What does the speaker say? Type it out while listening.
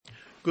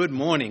Good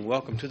morning.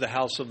 Welcome to the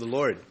house of the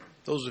Lord.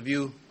 Those of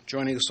you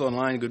joining us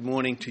online, good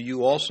morning to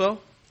you also.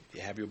 If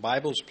you have your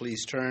Bibles,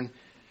 please turn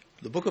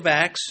to the book of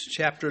Acts,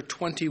 chapter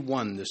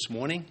 21 this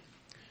morning.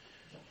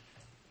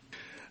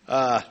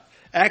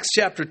 Acts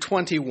chapter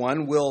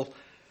 21, we'll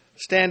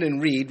stand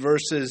and read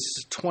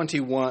verses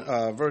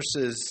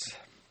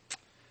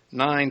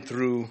 9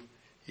 through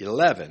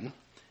 11,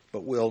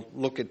 but we'll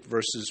look at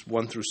verses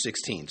 1 through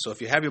 16. So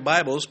if you have your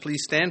Bibles,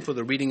 please stand for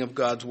the reading of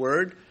God's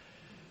Word.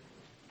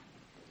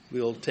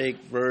 We'll take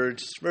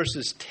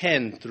verses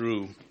 10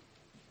 through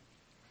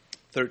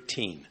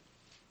 13.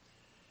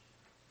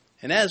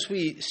 And as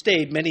we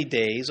stayed many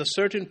days, a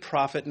certain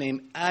prophet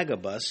named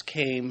Agabus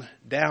came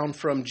down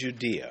from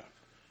Judea.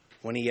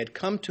 When he had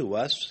come to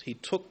us, he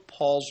took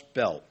Paul's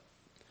belt,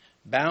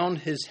 bound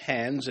his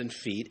hands and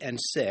feet, and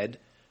said,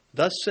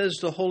 "Thus says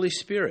the Holy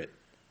Spirit,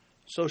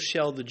 so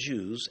shall the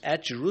Jews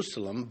at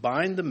Jerusalem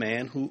bind the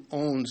man who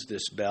owns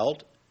this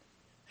belt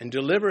and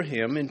deliver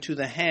him into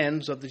the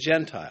hands of the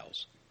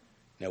Gentiles."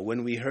 Now,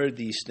 when we heard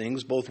these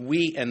things, both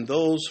we and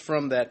those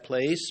from that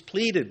place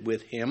pleaded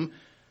with him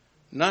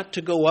not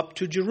to go up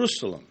to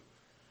Jerusalem.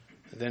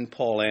 Then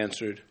Paul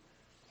answered,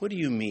 "What do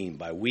you mean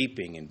by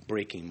weeping and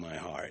breaking my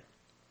heart?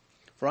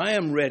 For I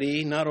am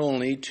ready not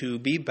only to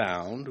be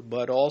bound,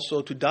 but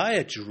also to die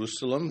at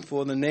Jerusalem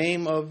for the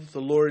name of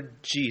the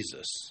Lord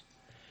Jesus."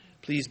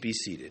 Please be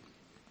seated.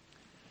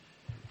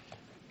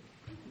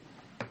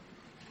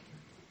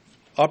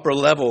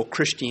 Upper-level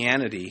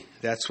Christianity,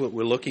 that's what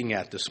we're looking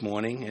at this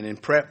morning. And in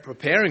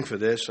preparing for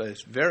this, I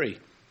was very,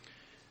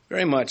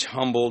 very much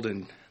humbled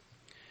and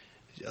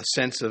a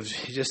sense of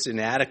just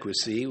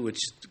inadequacy, which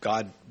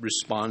God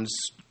responds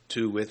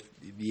to with,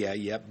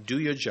 do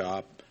your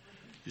job,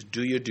 just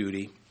do your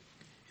duty,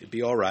 it'll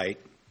be all right.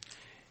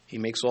 He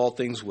makes all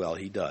things well,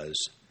 he does.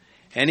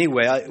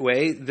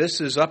 Anyway, this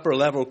is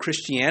upper-level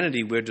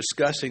Christianity we're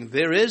discussing.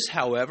 There is,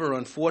 however,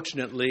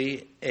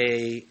 unfortunately,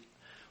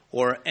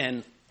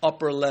 an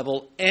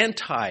upper-level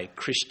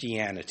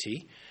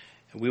anti-Christianity.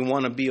 We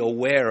want to be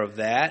aware of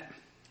that,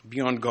 be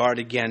on guard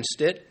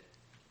against it.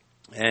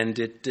 And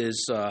it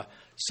is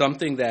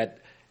something that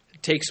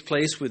takes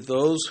place with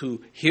those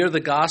who hear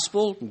the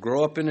gospel,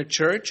 grow up in a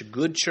church, a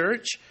good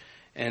church,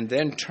 and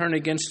then turn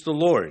against the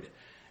Lord.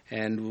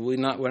 And we're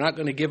not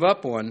going to give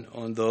up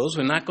on those.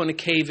 We're not going to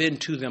cave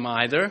into them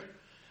either.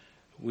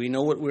 We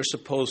know what we're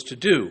supposed to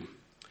do.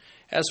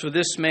 As for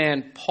this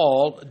man,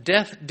 Paul,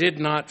 death did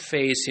not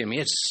faze him. He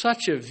had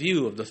such a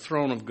view of the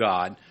throne of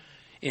God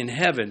in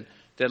heaven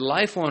that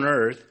life on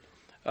earth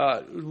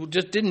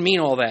just didn't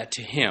mean all that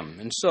to him.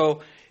 And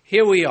so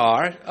here we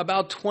are,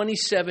 about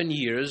 27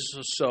 years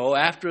or so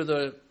after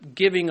the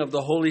giving of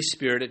the Holy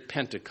Spirit at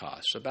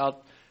Pentecost,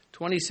 about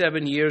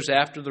 27 years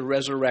after the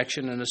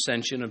resurrection and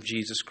ascension of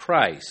Jesus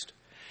Christ.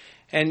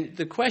 And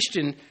the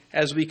question,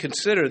 as we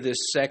consider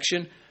this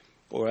section,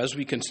 or as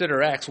we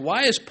consider Acts,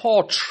 why is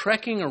Paul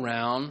trekking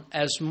around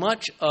as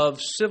much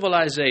of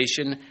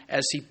civilization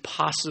as he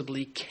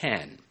possibly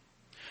can?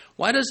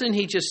 Why doesn't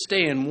he just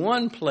stay in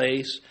one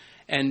place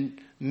and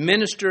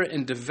minister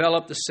and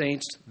develop the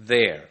saints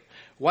there?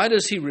 Why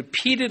does he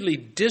repeatedly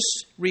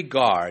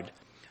disregard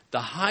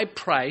the high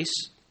price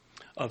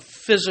of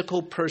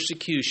physical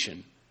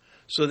persecution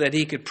so that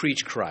he could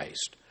preach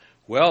Christ?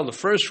 Well, the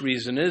first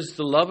reason is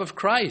the love of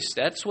Christ.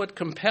 That's what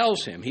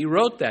compels him. He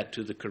wrote that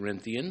to the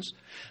Corinthians.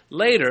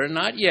 Later,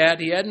 not yet,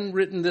 he hadn't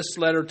written this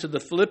letter to the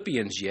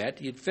Philippians yet.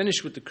 He had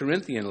finished with the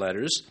Corinthian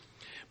letters.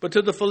 But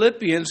to the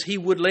Philippians, he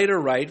would later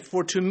write,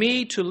 "For to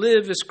me to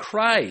live is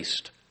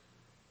Christ,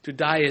 to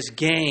die is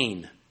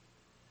gain."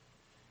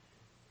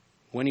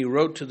 When he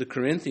wrote to the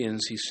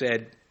Corinthians, he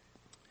said,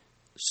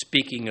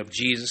 speaking of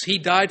Jesus, "He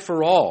died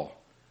for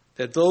all,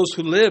 that those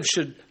who live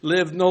should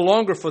live no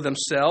longer for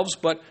themselves,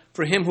 but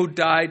for him who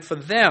died for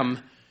them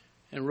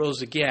and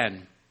rose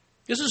again."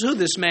 This is who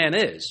this man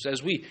is.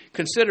 As we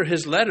consider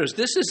his letters,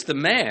 this is the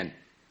man.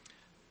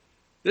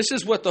 This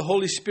is what the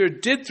Holy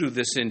Spirit did through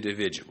this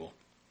individual.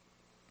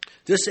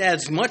 This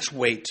adds much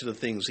weight to the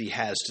things he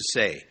has to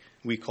say,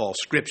 we call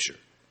Scripture.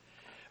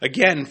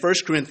 Again, in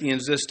 1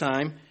 Corinthians this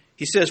time,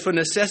 he says, "For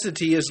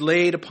necessity is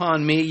laid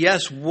upon me.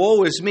 Yes,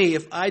 woe is me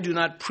if I do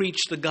not preach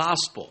the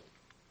gospel."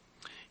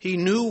 He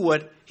knew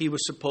what he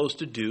was supposed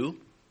to do,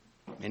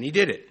 and he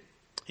did it.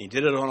 He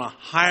did it on a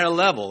higher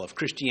level of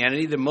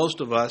Christianity than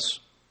most of us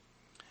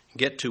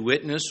get to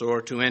witness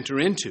or to enter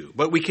into.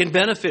 But we can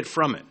benefit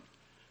from it.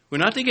 We're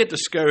not to get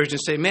discouraged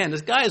and say, "Man,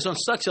 this guy is on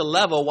such a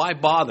level, why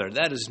bother?"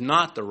 That is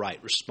not the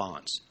right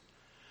response.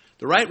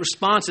 The right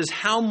response is,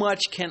 how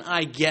much can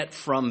I get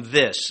from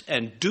this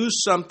and do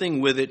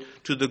something with it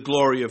to the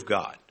glory of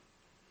God?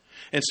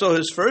 And so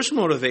his first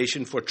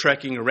motivation for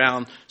trekking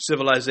around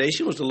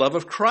civilization was the love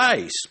of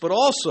Christ, but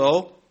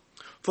also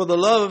for the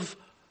love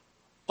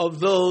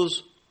of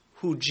those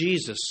who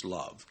Jesus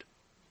loved.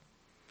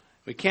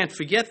 We can't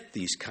forget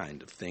these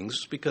kind of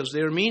things because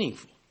they're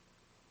meaningful.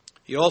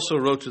 He also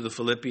wrote to the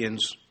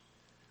Philippians,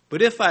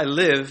 "But if I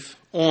live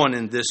on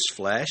in this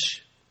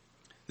flesh,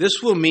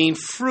 this will mean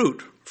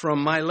fruit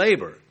from my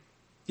labor.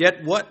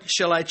 Yet what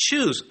shall I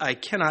choose? I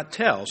cannot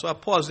tell. So I'll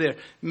pause there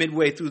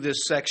midway through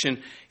this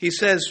section. He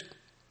says,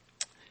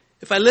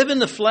 if I live in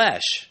the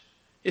flesh,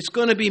 it's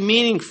going to be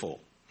meaningful.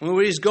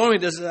 Where he's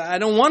going is, I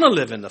don't want to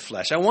live in the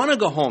flesh. I want to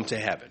go home to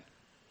heaven.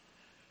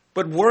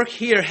 But work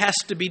here has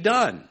to be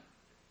done.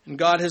 And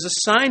God has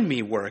assigned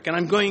me work, and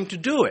I'm going to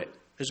do it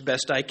as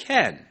best I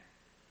can.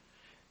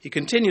 He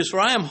continues, for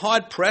I am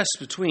hard pressed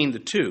between the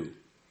two,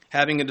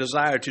 having a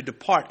desire to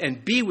depart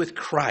and be with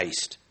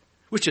Christ,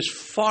 which is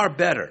far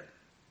better.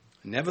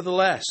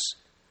 Nevertheless,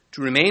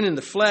 to remain in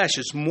the flesh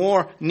is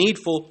more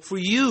needful for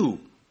you.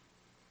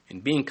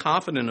 And being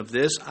confident of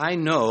this, I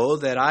know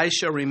that I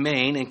shall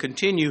remain and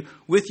continue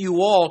with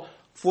you all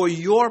for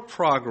your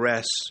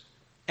progress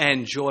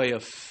and joy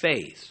of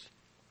faith.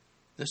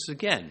 This is,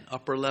 again,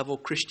 upper level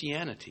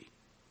Christianity.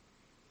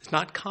 It's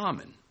not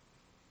common.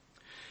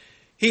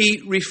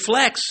 He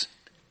reflects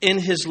in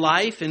his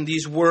life, in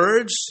these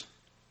words,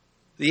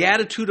 the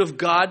attitude of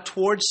God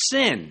towards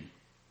sin.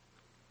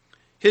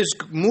 His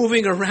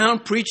moving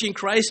around, preaching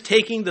Christ,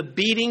 taking the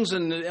beatings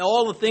and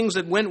all the things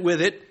that went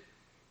with it.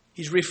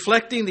 He's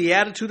reflecting the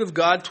attitude of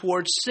God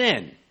towards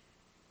sin.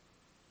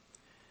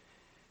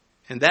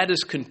 And that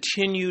is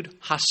continued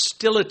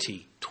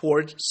hostility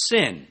towards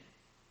sin.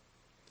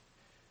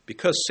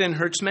 Because sin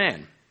hurts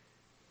man.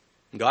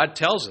 God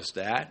tells us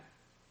that.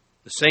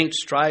 The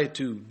saints try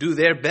to do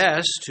their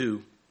best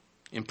to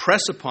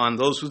impress upon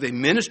those who they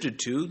ministered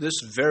to this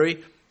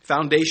very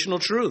foundational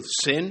truth.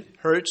 Sin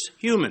hurts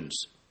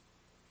humans.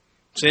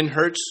 Sin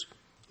hurts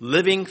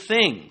living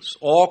things.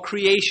 All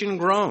creation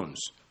groans,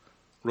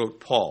 wrote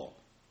Paul.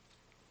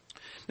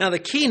 Now, the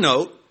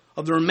keynote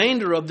of the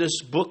remainder of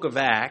this book of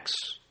Acts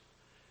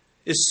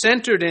is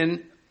centered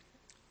in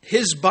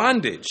his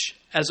bondage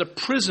as a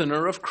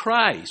prisoner of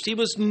Christ. He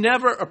was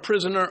never a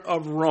prisoner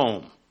of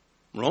Rome.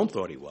 Rome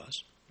thought he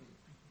was.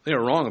 They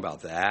were wrong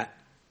about that.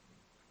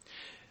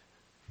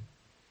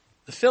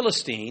 The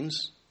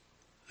Philistines,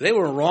 they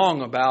were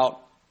wrong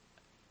about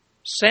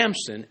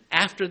Samson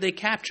after they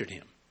captured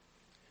him.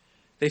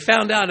 They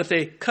found out if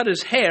they cut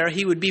his hair,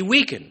 he would be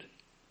weakened.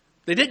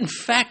 They didn't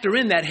factor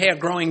in that hair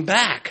growing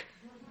back.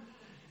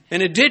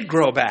 And it did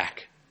grow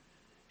back.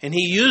 And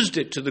he used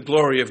it to the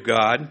glory of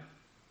God.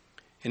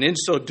 And in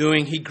so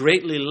doing, he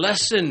greatly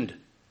lessened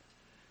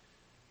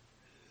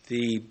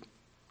the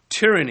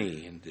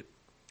tyranny and the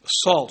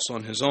assaults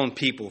on his own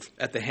people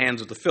at the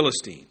hands of the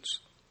Philistines.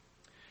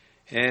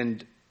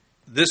 And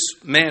this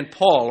man,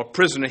 Paul, a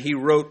prisoner, he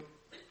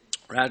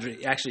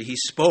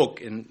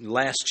spoke in the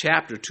last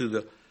chapter to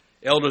the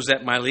elders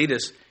at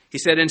Miletus. He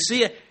said, and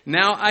see,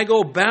 now I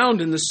go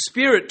bound in the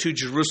Spirit to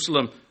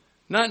Jerusalem,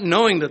 not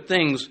knowing the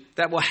things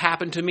that will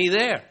happen to me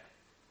there.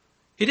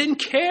 He didn't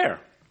care.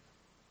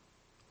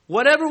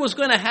 Whatever was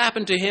going to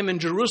happen to him in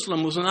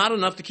Jerusalem was not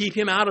enough to keep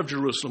him out of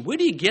Jerusalem. Where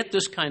do you get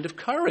this kind of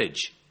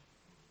courage?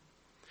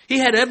 He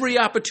had every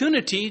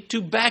opportunity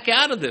to back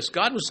out of this.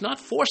 God was not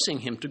forcing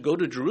him to go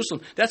to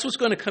Jerusalem. That's what's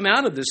going to come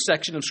out of this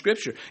section of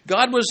Scripture.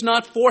 God was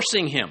not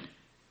forcing him.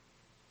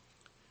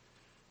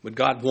 But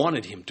God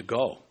wanted him to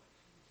go.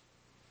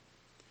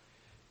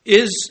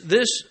 Is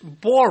this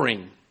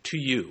boring to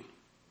you?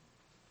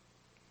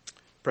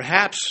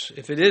 Perhaps,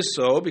 if it is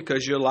so,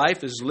 because your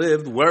life is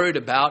lived worried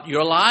about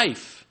your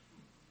life.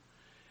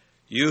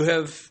 You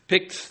have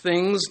picked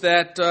things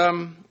that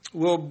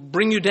will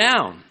bring you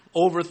down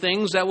over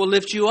things that will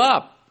lift you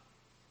up.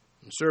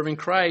 And serving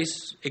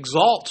Christ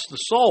exalts the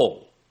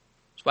soul.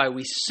 That's why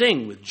we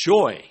sing with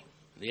joy.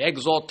 The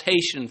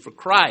exaltation for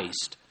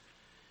Christ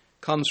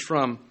comes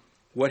from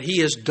what he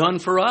has done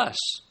for us.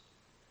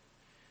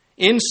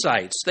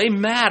 Insights, they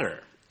matter.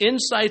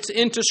 Insights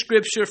into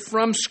Scripture,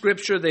 from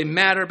Scripture, they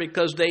matter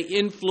because they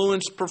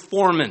influence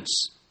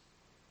performance.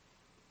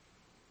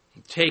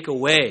 Take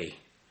away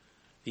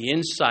the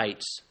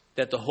insights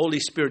that the Holy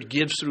Spirit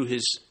gives through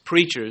his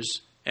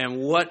preachers,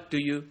 and what do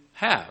you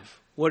have?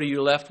 What are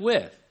you left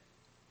with?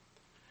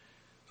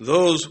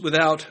 Those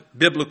without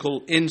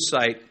biblical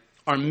insight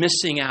are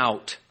missing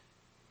out.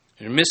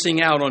 They're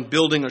missing out on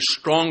building a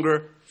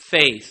stronger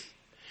faith.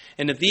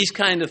 And if these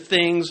kind of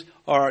things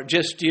are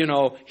just,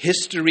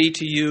 history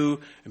to you,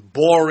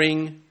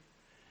 boring,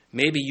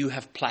 maybe you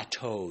have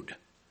plateaued.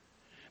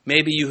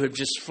 Maybe you have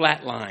just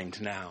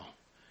flatlined now.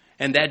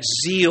 And that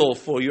zeal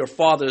for your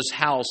Father's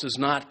house is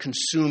not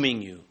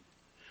consuming you.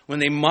 When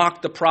they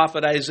mocked the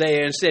prophet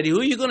Isaiah and said, who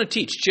are you going to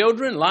teach?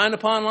 Children, line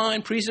upon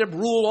line, precept,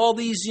 rule, all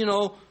these,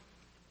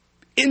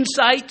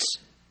 insights.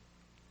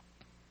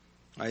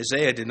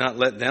 Isaiah did not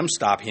let them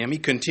stop him. He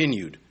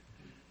continued.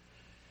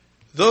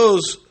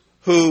 Those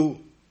who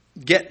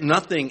get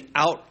nothing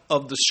out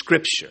of the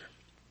Scripture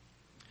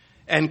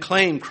and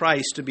claim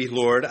Christ to be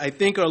Lord, I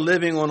think are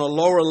living on a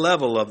lower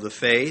level of the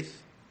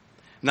faith,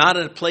 not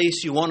at a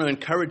place you want to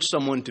encourage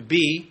someone to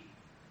be.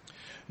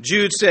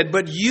 Jude said,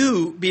 but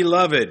you,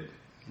 beloved,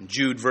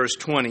 Jude verse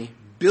 20,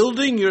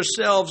 building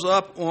yourselves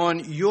up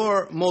on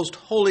your most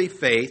holy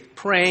faith,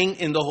 praying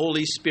in the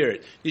Holy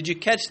Spirit. Did you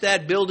catch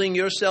that, building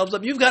yourselves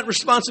up? You've got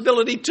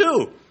responsibility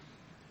too.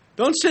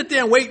 Don't sit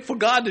there and wait for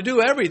God to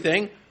do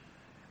everything.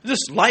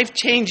 This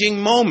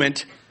life-changing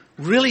moment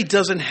really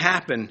doesn't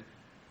happen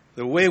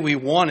the way we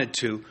want it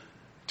to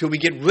till we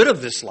get rid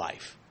of this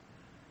life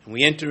and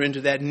we enter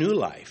into that new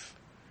life.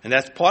 And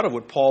that's part of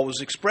what Paul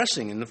was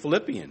expressing in the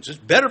Philippians. It's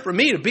better for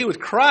me to be with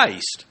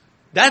Christ.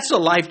 That's a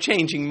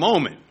life-changing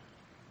moment.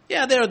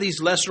 Yeah, there are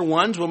these lesser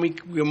ones when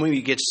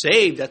we get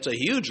saved. That's a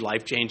huge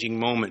life-changing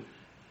moment.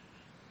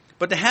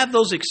 But to have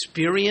those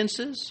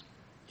experiences,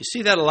 you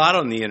see that a lot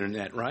on the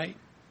internet, right?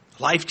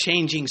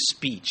 Life-changing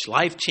speech,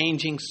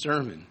 life-changing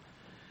sermon.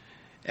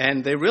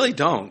 And they really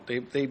don't.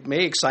 They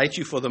may excite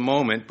you for the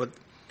moment, but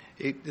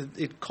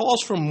it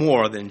calls for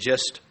more than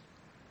just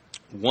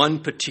one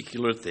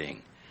particular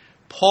thing.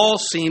 Paul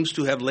seems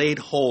to have laid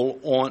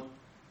hold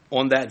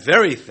on that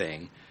very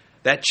thing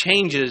that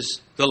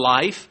changes the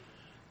life,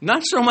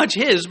 not so much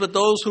his, but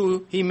those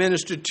who he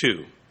ministered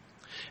to.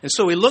 And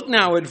so we look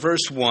now at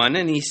verse 1,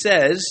 and he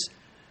says,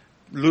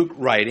 Luke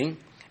writing,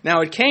 "Now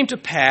it came to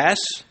pass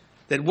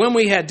that when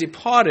we had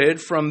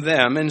departed from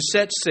them and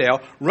set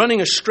sail,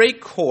 running a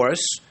straight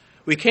course,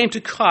 we came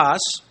to Kos,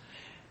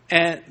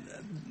 and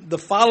the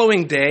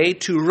following day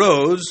to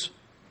Rhodes,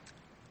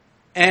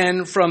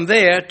 and from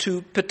there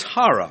to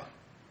Patara."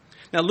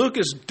 Now Luke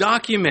is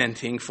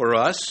documenting for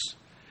us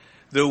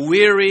the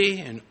weary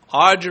and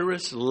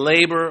arduous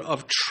labor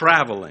of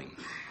traveling.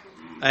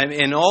 And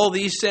in all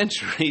these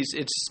centuries,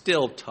 it's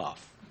still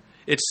tough.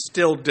 It's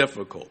still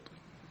difficult.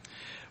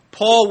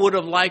 Paul would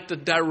have liked a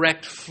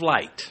direct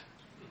flight.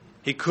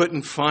 He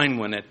couldn't find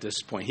one at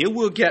this point. He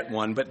will get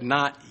one, but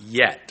not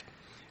yet.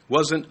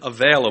 Wasn't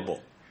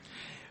available.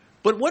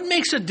 But what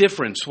makes a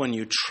difference when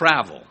you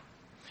travel?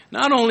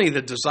 Not only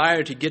the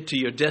desire to get to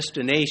your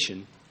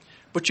destination,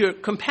 but your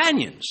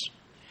companions.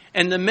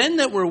 And the men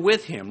that were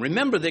with him,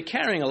 remember, they're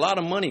carrying a lot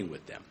of money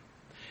with them.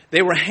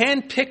 They were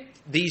handpicked,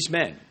 these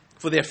men,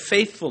 for their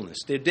faithfulness,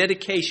 their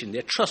dedication,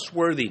 their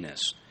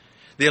trustworthiness,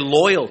 their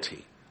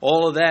loyalty,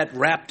 all of that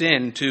wrapped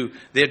into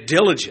their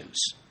diligence.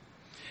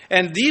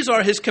 And these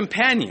are his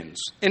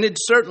companions. And it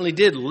certainly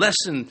did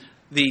lessen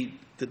the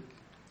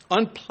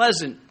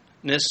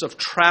unpleasantness of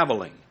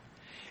traveling.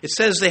 It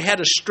says they had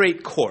a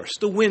straight course.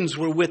 The winds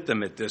were with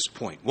them at this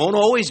point. Won't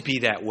always be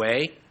that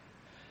way.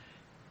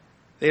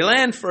 They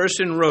land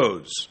first in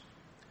Rhodes.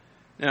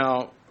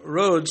 Now,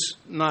 Rhodes,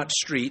 not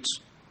streets,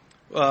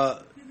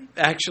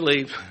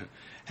 actually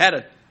had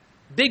a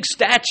big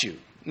statue.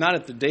 Not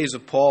at the days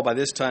of Paul, by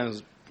this time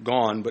it's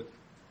gone, but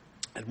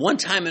at one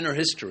time in her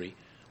history,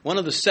 one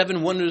of the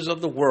 7 wonders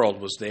of the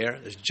world was there.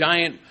 This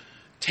giant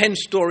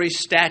 10-story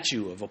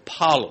statue of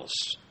Apollos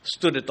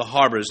stood at the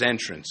harbor's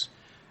entrance.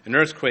 An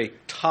earthquake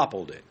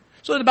toppled it.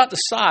 So it's about the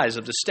size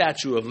of the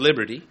Statue of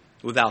Liberty,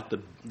 without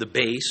the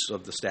base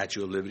of the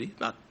Statue of Liberty,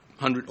 about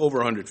over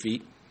 100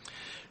 feet.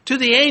 To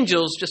the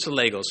angels, just a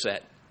Lego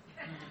set.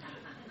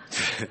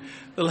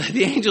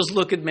 The angels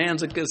look at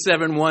man's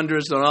 7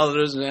 wonders and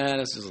others,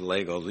 this is a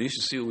Lego. You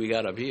should see what we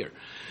got up here.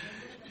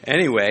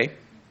 Anyway,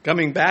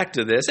 coming back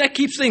to this, that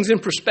keeps things in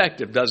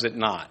perspective, does it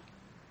not?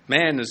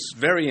 Man is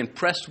very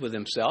impressed with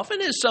himself, and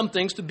there's some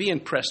things to be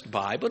impressed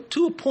by, but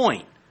to a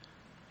point.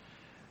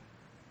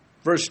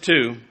 Verse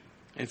 2,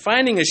 "And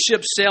finding a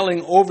ship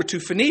sailing over to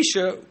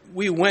Phoenicia,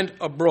 we went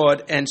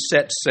abroad and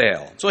set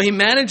sail." So he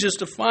manages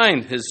to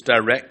find his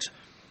direct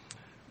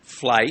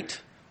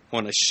flight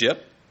on a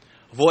ship,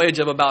 a voyage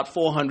of about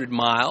 400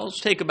 miles,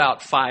 take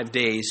about 5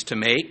 days to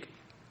make.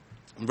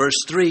 Verse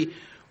 3,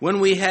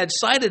 "When we had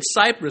sighted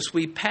Cyprus,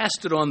 we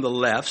passed it on the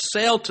left,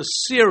 sailed to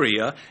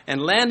Syria,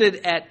 and landed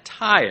at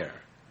Tyre.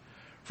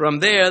 From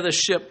there, the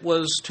ship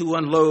was to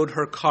unload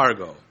her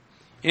cargo."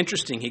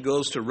 Interesting, he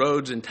goes to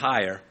Rhodes and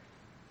Tyre.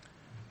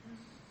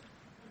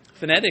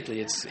 Phonetically,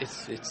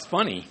 it's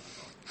funny.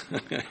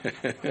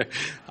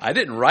 I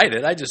didn't write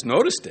it. I just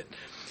noticed it.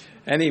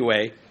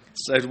 Anyway,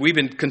 so we've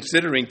been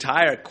considering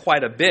Tyre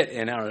quite a bit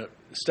in our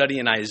study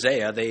in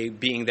Isaiah, they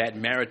being that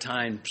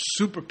maritime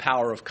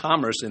superpower of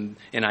commerce in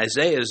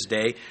Isaiah's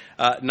day,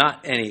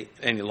 not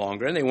any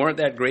longer. And they weren't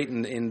that great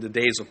in the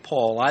days of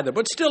Paul either,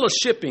 but still a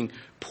shipping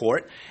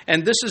port.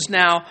 And this is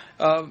now,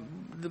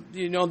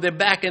 they're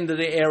back into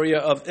the area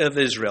of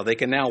Israel. They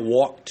can now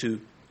walk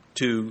to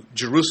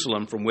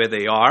Jerusalem from where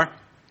they are.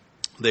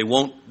 They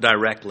won't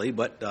directly,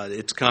 but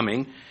it's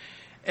coming.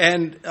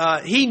 And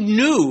he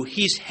knew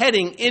he's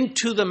heading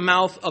into the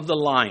mouth of the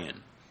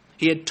lion.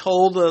 He had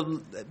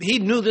he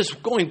knew this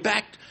going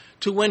back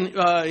to when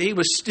he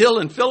was still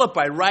in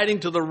Philippi writing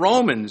to the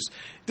Romans.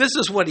 This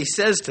is what he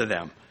says to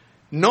them.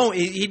 No,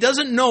 he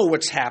doesn't know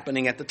what's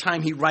happening at the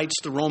time he writes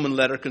the Roman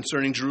letter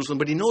concerning Jerusalem,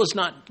 but he knows it's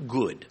not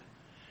good.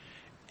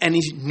 And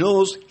he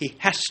knows he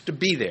has to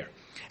be there.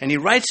 And he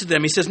writes to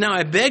them, he says, "Now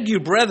I beg you,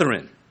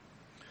 brethren,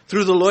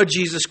 through the Lord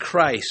Jesus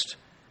Christ,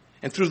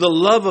 and through the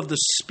love of the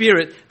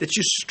Spirit, that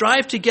you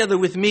strive together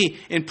with me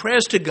in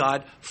prayers to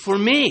God for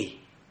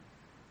me."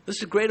 This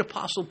is the great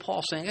Apostle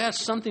Paul saying, I have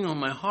something on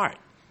my heart,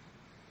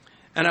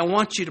 and I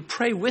want you to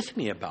pray with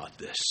me about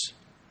this.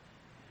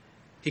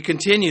 He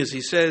continues, he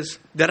says,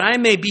 "that I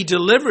may be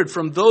delivered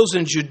from those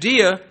in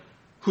Judea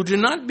who do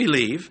not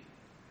believe,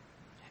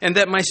 and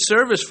that my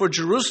service for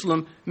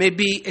Jerusalem may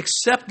be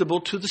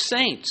acceptable to the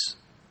saints.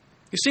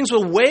 These things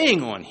were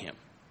weighing on him.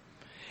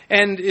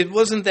 And it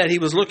wasn't that he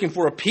was looking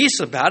for a peace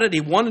about it. He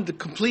wanted to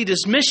complete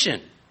his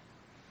mission.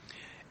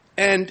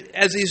 And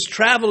as he's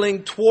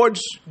traveling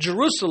towards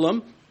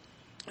Jerusalem,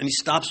 and he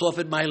stops off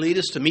at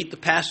Miletus to meet the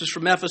pastors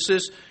from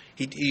Ephesus,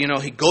 he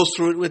goes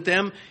through it with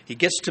them. He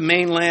gets to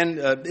mainland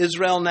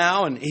Israel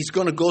now, and he's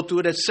going to go through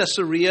it at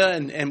Caesarea.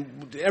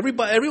 And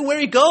everywhere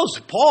he goes,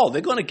 Paul,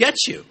 they're going to get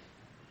you.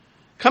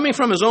 Coming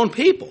from his own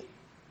people.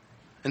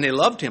 And they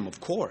loved him,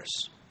 of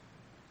course.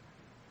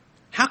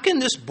 How can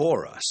this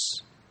bore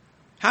us?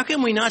 How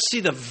can we not see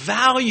the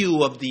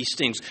value of these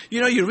things?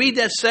 You read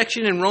that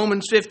section in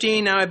Romans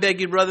 15, now I beg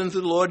you, brethren,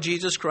 through the Lord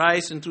Jesus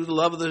Christ and through the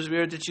love of the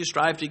Spirit that you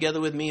strive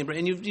together with me.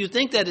 And you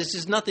think that it's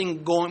just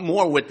nothing going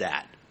more with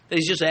that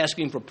he's just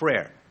asking for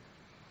prayer.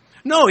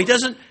 No, he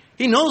doesn't.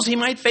 He knows he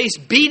might face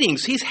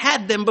beatings. He's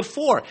had them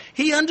before.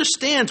 He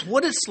understands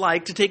what it's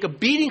like to take a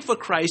beating for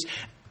Christ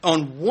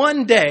on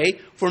one day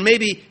for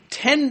maybe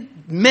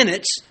 10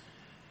 minutes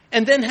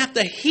and then have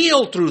to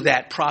heal through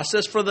that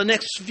process for the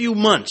next few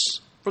months.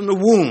 From the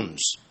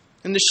wounds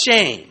and the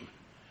shame,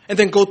 and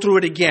then go through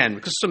it again,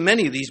 because so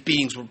many of these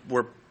beatings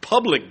were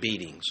public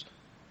beatings.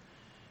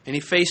 And he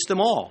faced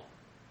them all.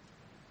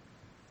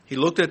 He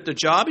looked at the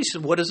job, he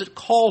said, what does it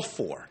call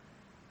for?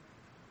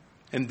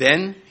 And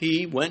then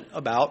he went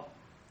about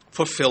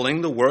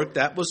fulfilling the work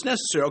that was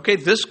necessary. Okay,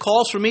 this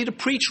calls for me to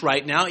preach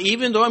right now,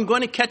 even though I'm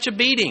going to catch a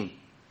beating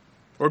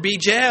or be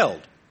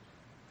jailed.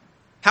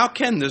 How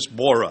can this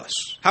bore us?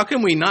 How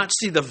can we not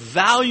see the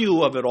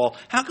value of it all?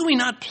 How can we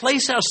not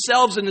place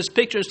ourselves in this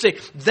picture and say,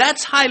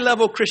 that's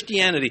high-level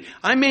Christianity.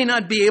 I may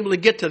not be able to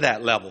get to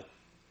that level,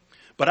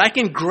 but I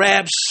can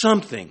grab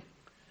something.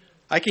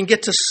 I can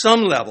get to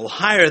some level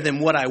higher than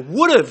what I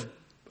would have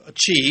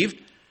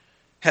achieved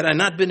had I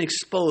not been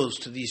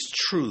exposed to these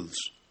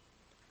truths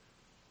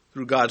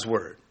through God's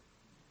Word.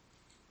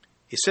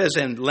 He says,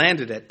 and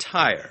landed at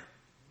Tyre.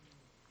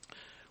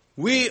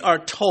 We are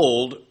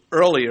told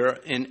earlier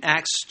in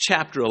Acts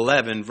chapter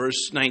 11,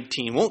 verse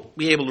 19, won't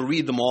be able to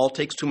read them all, it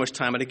takes too much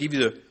time, but I'll give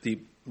you the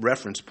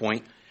reference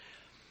point,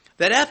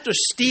 that after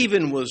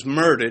Stephen was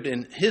murdered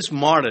in his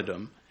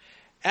martyrdom,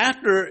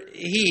 after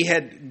he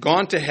had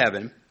gone to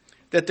heaven,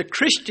 that the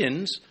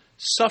Christians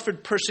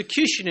suffered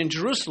persecution in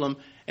Jerusalem,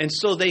 and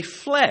so they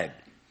fled.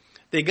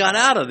 They got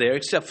out of there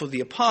except for the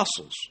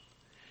apostles.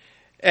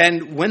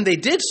 And when they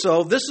did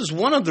so, this is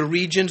one of the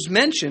regions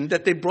mentioned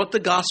that they brought the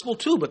gospel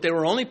to, but they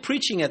were only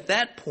preaching at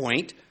that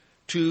point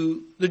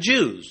to the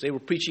Jews. They were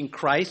preaching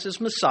Christ as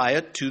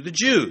Messiah to the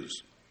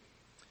Jews.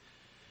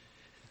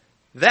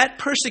 That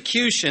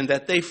persecution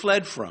that they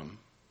fled from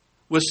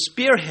was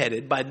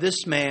spearheaded by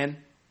this man,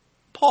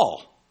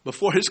 Paul,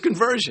 before his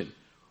conversion.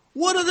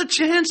 What are the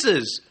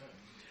chances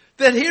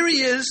that here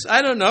he is,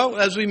 I don't know,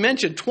 as we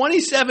mentioned,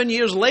 27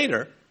 years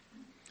later,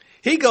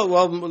 a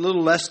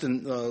little less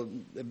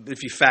than,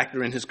 if you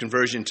factor in his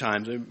conversion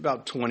times,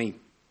 about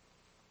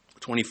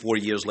 24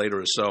 years later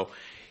or so.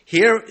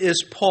 Here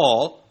is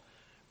Paul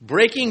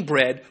breaking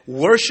bread,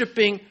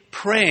 worshiping,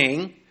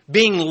 praying,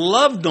 being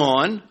loved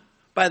on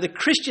by the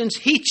Christians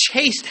he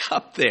chased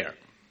up there.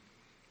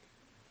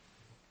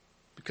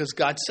 Because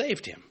God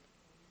saved him.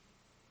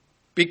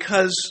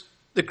 Because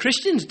the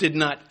Christians did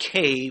not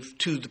cave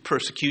to the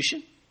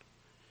persecution.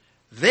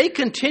 They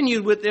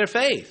continued with their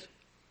faith.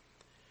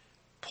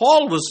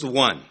 Paul was the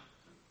one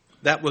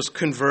that was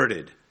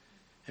converted.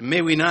 And may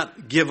we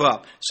not give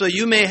up. So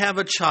you may have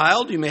a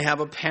child, you may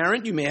have a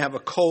parent, you may have a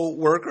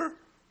co-worker,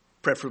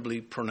 preferably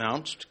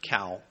pronounced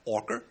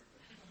Cal-Orker,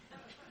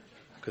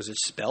 because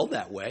it's spelled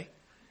that way.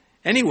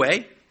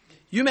 Anyway,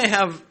 you may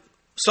have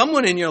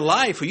someone in your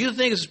life who you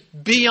think is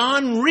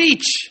beyond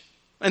reach,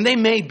 and they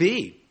may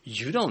be.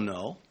 You don't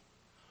know.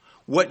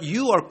 What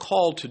you are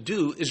called to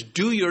do is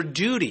do your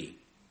duty.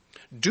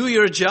 Do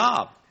your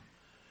job.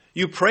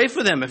 You pray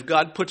for them if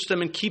God puts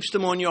them and keeps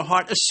them on your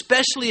heart,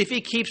 especially if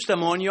He keeps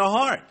them on your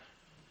heart.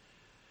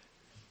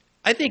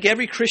 I think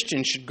every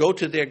Christian should go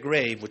to their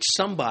grave with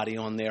somebody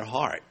on their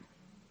heart,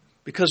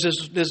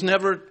 because there's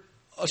never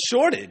a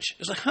shortage.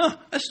 It's like,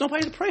 that's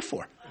nobody to pray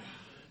for.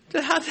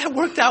 That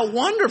worked out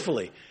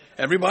wonderfully.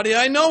 Everybody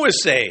I know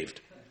is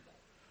saved.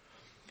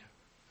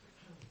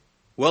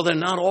 Well, they're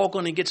not all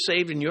going to get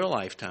saved in your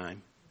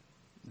lifetime.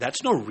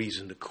 That's no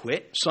reason to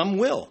quit. Some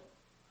will.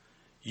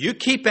 You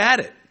keep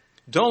at it.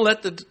 Don't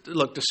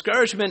let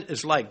discouragement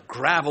is like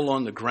gravel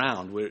on the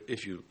ground,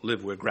 if you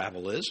live where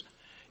gravel is.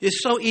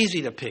 It's so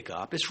easy to pick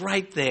up. It's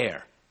right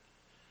there.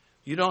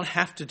 You don't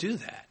have to do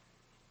that.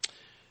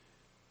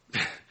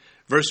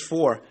 Verse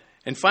 4,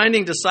 and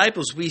finding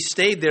disciples, we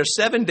stayed there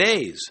 7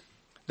 days.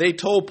 They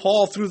told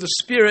Paul through the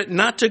Spirit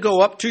not to go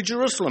up to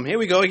Jerusalem. Here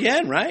we go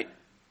again, right?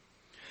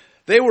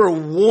 They were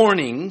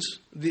warnings.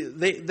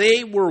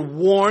 They were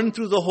warned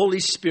through the Holy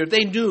Spirit.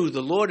 They knew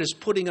the Lord is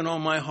putting it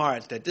on my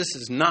heart that this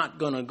is not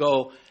going to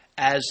go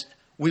as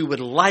we would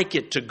like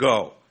it to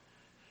go.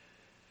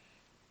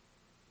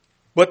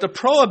 But the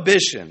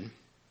prohibition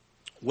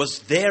was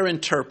their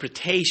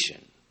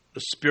interpretation.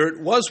 the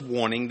Spirit was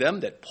warning them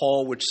that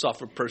Paul would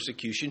suffer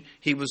persecution.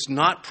 He was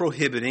not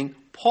prohibiting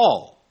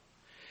Paul.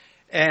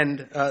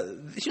 And,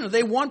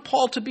 they want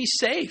Paul to be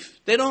safe.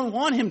 They don't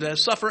want him to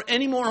suffer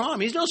any more harm.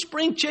 He's no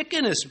spring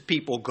chicken as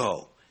people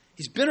go.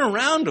 He's been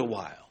around a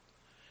while.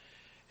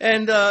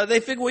 And they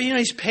figure,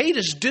 he's paid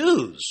his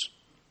dues.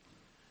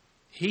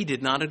 He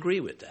did not agree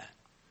with that.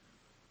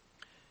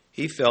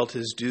 He felt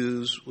his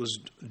dues was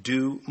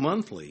due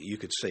monthly. You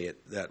could say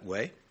it that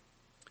way.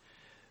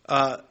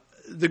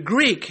 The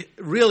Greek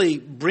really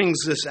brings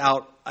this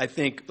out, I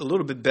think, a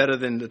little bit better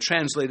than the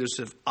translators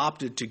have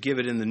opted to give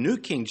it in the New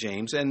King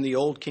James and the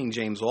Old King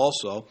James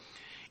also.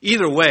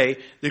 Either way,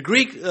 the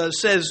Greek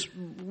says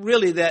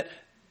really that,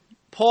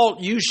 Paul,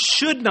 you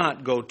should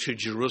not go to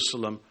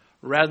Jerusalem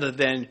rather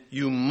than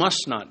you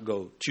must not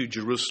go to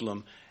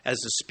Jerusalem as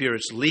the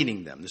Spirit's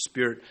leading them. The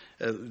Spirit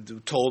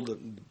told the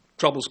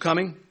trouble's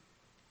coming.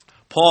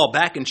 Paul,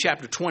 back in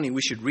chapter 20,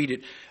 we should read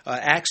it,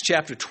 Acts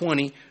chapter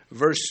 20,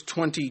 verse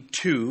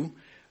 22,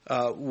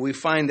 we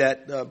find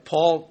that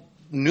Paul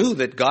knew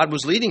that God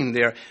was leading him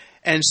there.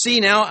 And see,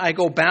 now I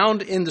go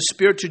bound in the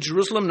Spirit to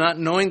Jerusalem, not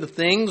knowing the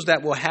things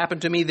that will happen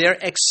to me there,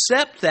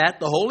 except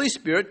that the Holy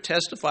Spirit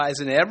testifies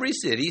in every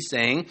city,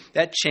 saying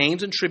that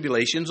chains and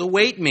tribulations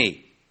await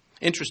me.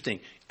 Interesting.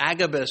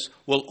 Agabus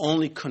will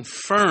only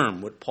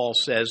confirm what Paul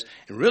says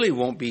and really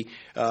won't be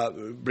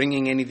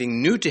bringing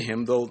anything new to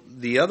him, though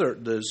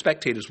the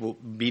spectators will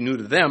be new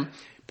to them.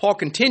 Paul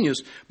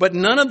continues, but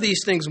none of these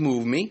things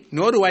move me,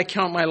 nor do I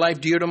count my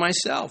life dear to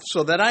myself,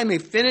 so that I may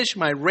finish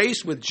my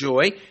race with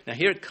joy. Now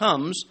here it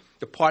comes,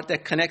 the part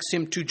that connects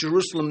him to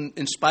Jerusalem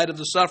in spite of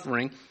the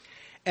suffering,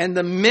 and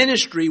the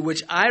ministry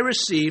which I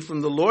received from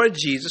the Lord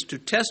Jesus to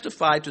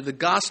testify to the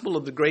gospel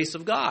of the grace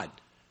of God.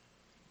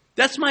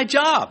 That's my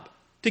job,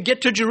 to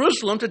get to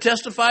Jerusalem to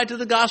testify to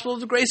the gospel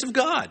of the grace of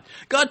God.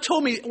 God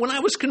told me when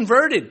I was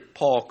converted,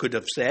 Paul could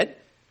have said,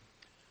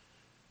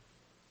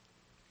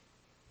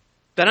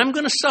 that I'm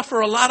going to suffer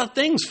a lot of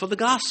things for the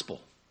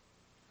gospel.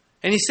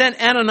 And he sent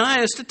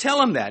Ananias to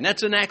tell him that. And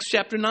that's in Acts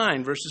chapter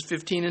 9, verses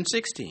 15 and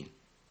 16.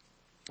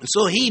 And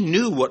so he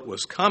knew what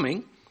was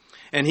coming,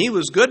 and he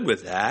was good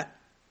with that.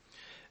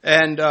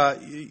 And,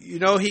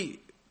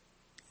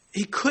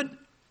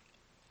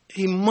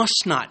 he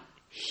must not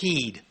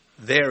heed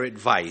their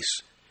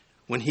advice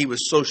when he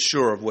was so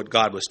sure of what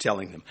God was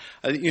telling him.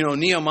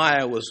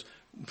 Nehemiah was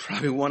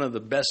probably one of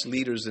the best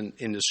leaders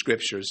in the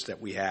scriptures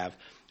that we have.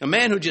 A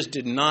man who just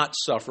did not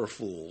suffer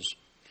fools.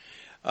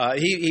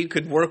 He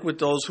could work with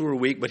those who were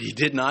weak, but he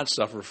did not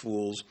suffer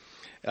fools.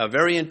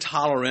 Very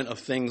intolerant of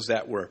things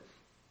that were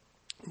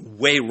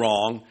way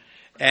wrong.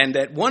 And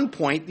at one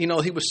point,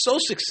 he was so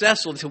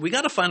successful, he said, we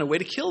got to find a way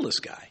to kill this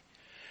guy.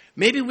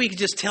 Maybe we could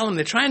just tell him,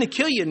 they're trying to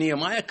kill you,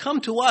 Nehemiah.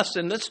 Come to us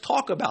and let's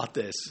talk about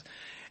this.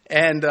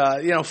 And,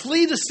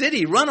 flee the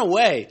city, run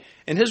away.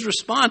 And his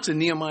response in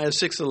Nehemiah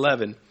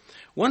 6:11,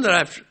 one that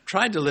I've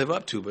tried to live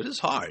up to, but it's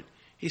hard.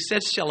 He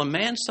said, shall a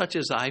man such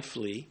as I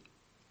flee?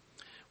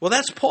 Well,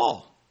 that's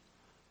Paul.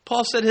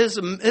 Paul said,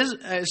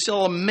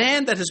 shall a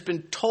man that has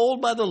been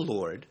told by the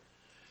Lord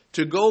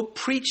to go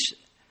preach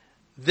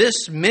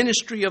this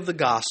ministry of the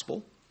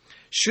gospel,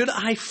 should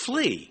I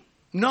flee?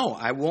 No,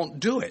 I won't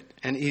do it.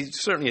 And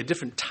he's certainly a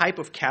different type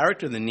of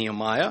character than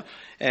Nehemiah,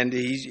 and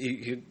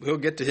he'll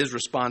get to his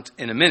response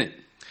in a minute.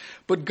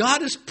 But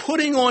God is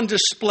putting on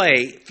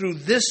display through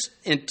this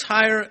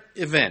entire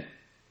event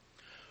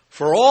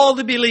for all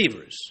the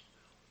believers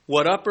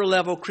what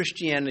upper-level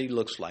Christianity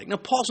looks like. Now,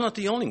 Paul's not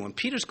the only one.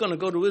 Peter's going to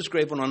go to his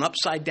grave on an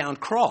upside-down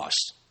cross.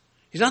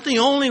 He's not the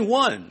only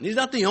one. He's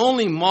not the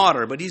only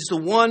martyr, but he's the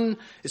one.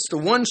 It's the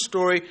one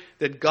story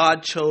that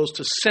God chose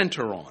to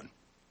center on.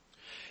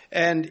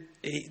 And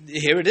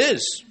here it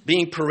is,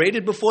 being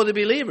paraded before the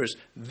believers.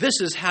 This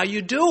is how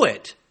you do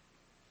it.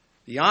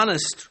 The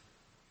honest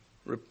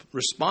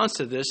response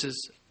to this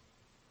is,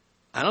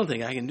 I don't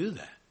think I can do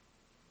that.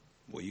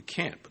 Well, you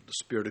can't, but the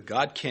Spirit of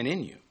God can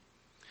in you.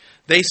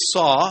 They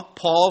saw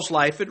Paul's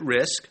life at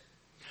risk,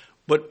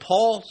 but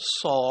Paul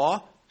saw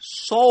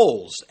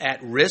souls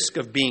at risk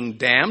of being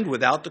damned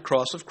without the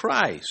cross of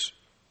Christ.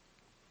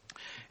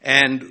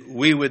 And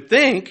we would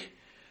think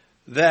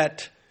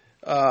that,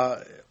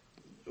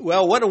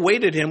 what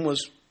awaited him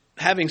was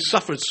having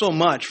suffered so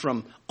much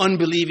from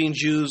unbelieving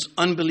Jews,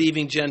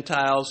 unbelieving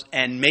Gentiles,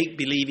 and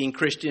make-believing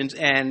Christians,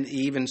 and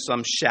even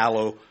some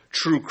shallow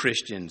true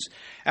Christians.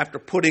 After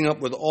putting up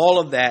with all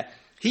of that,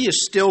 he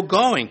is still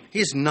going. He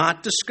is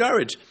not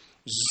discouraged.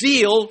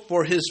 Zeal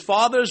for his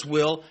Father's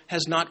will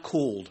has not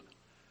cooled.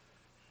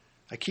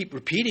 I keep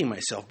repeating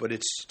myself, but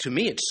to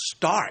me it's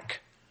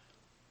stark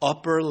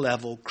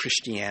upper-level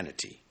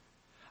Christianity.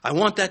 I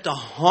want that to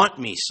haunt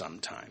me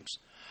sometimes.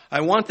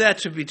 I want that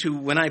to be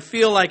when I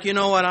feel like,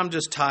 I'm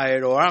just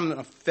tired, or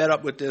I'm fed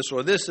up with this,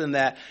 or this and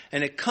that,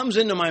 and it comes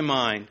into my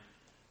mind,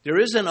 there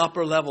is an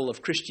upper level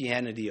of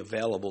Christianity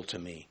available to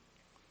me.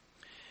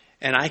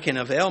 And I can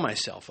avail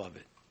myself of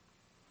it.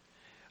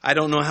 I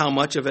don't know how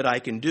much of it I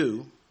can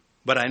do,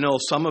 but I know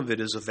some of it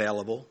is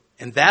available.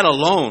 And that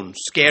alone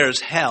scares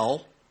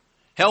hell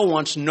Hell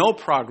wants no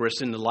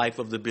progress in the life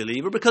of the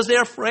believer because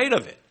they're afraid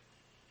of it.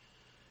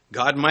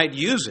 God might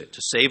use it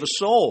to save a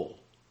soul,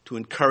 to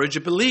encourage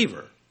a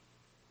believer.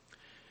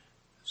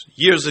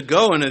 Years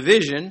ago in a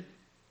vision,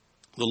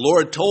 the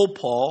Lord told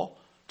Paul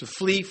to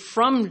flee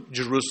from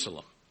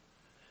Jerusalem.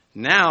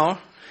 Now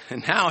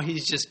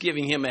he's just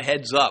giving him a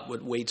heads up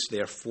what waits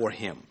there for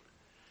him.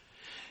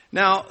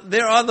 Now,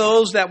 there are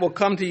those that will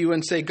come to you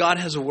and say, God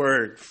has a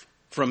word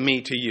from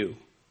me to you.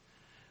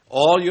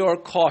 All your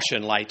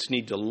caution lights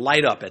need to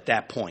light up at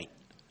that point.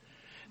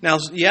 Now,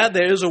 yeah,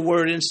 there is a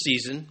word in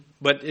season,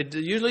 but it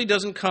usually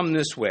doesn't come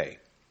this way.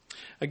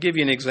 I'll give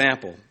you an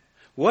example.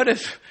 What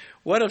if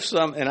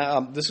some, and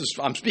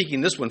I'm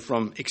speaking this one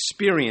from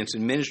experience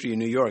in ministry in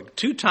New York,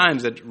 2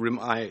 times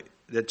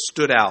that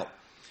stood out,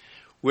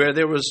 where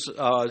there was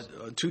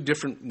 2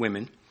 different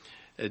women,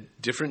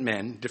 different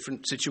men,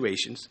 different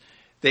situations.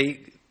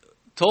 They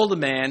told the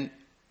man,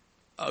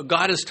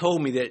 God has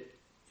told me that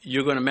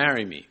you're going to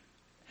marry me.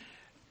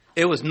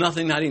 It was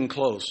nothing, not even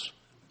close.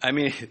 I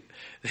mean,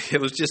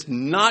 it was just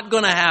not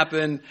going to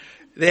happen.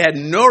 They had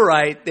no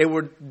right. They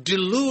were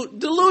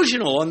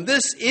delusional on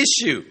this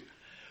issue.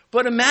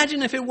 But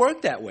imagine if it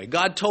worked that way.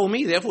 God told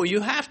me, therefore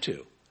you have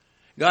to.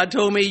 God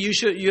told me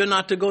you're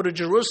not to go to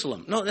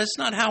Jerusalem. No, that's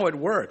not how it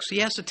works. He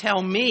has to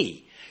tell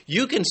me.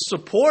 You can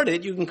support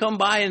it. You can come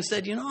by and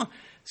say, see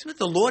what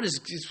the Lord is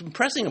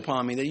impressing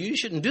upon me, that you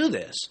shouldn't do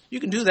this.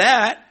 You can do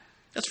that.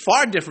 That's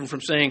far different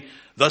from saying,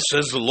 thus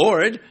says the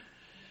Lord.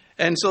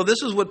 And so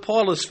this is what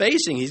Paul is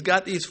facing. He's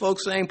got these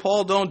folks saying,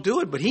 Paul, don't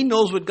do it. But he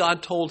knows what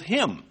God told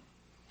him.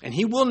 And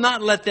he will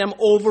not let them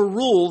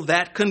overrule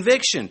that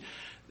conviction.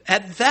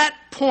 At that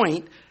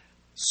point,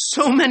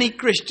 so many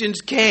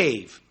Christians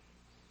cave.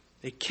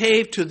 They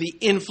cave to the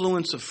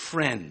influence of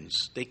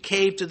friends. They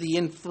cave to the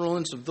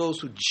influence of those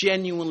who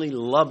genuinely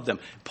love them.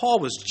 Paul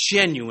was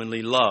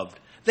genuinely loved.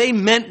 They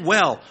meant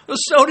well.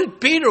 So did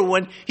Peter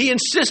when he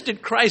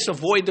insisted Christ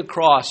avoid the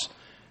cross.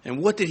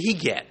 And what did he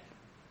get?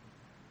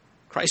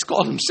 Christ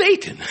called him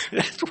Satan.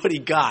 That's what he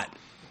got.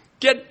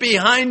 Get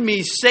behind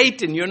me,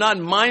 Satan. You're not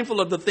mindful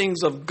of the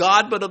things of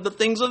God, but of the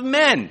things of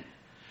men.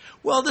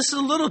 Well, this is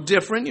a little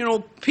different.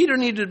 Peter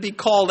needed to be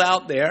called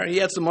out there. He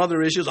had some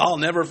other issues. I'll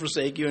never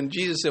forsake you. And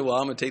Jesus said, well,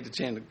 I'm going to take the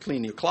chance to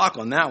clean your clock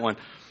on that one.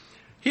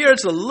 Here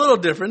it's a little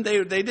different.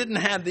 They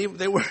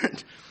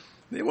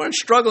weren't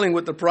struggling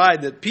with the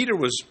pride that Peter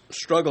was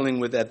struggling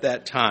with at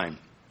that time.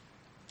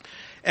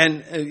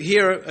 And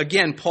here,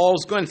 again,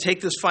 Paul's going to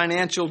take this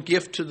financial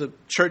gift to the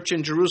church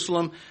in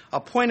Jerusalem. I'll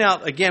point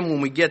out, again,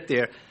 when we get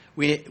there,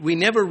 we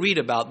never read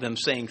about them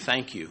saying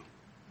thank you.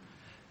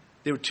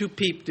 There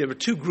were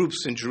 2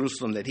 groups in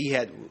Jerusalem that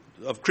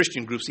of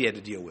Christian groups he had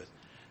to deal with.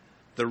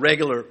 The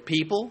regular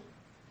people,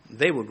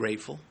 they were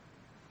grateful.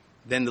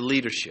 Then the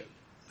leadership,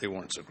 they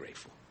weren't so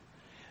grateful.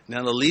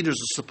 Now, the leaders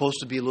are supposed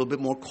to be a little bit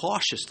more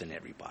cautious than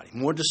everybody,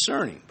 more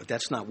discerning, but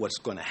that's not what's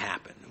going to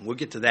happen. And we'll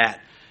get to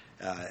that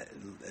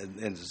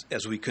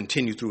as we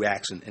continue through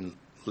Acts in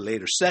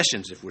later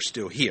sessions if we're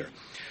still here.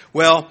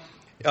 Well,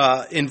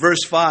 in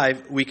verse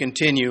 5, we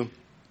continue.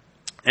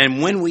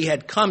 And when we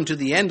had come to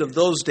the end of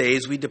those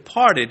days, we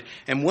departed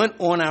and went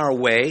on our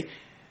way.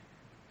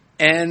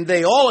 And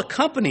they all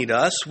accompanied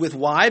us with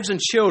wives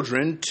and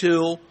children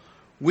till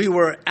we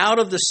were out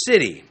of the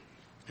city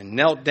and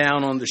knelt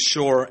down on the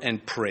shore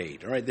and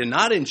prayed. All right, they're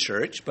not in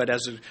church, but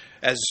as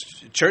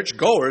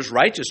churchgoers,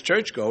 righteous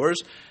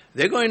churchgoers,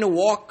 they're going to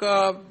walk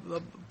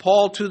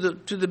Paul to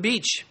the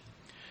beach,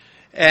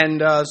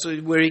 and so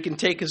where he can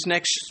take his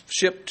next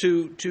ship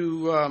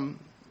to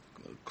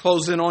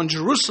close in on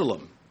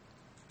Jerusalem.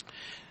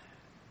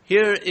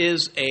 Here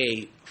is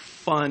a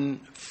fun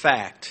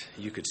fact,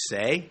 you could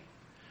say.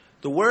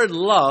 The word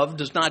love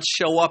does not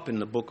show up in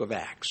the book of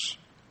Acts.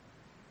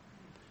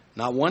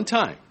 Not one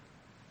time.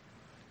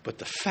 But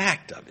the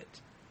fact of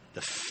it.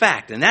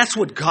 And that's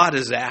what God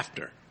is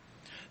after.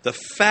 The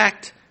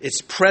fact,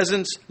 its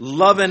presence,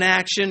 love in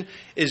action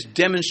is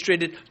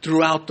demonstrated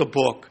throughout the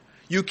book.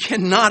 You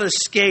cannot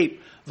escape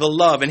the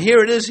love. And here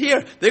it is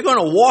here. They're going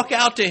to walk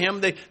out to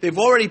him. They've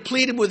already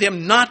pleaded with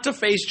him not to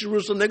face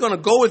Jerusalem. They're going to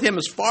go with him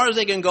as far as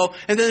they can go.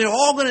 And then they're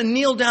all going to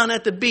kneel down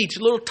at the beach.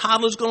 Little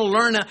toddler's going to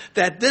learn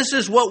that this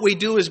is what we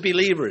do as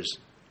believers.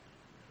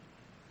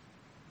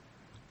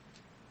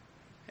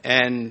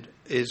 And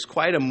it's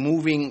quite a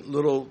moving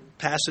little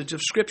passage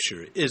of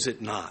Scripture, is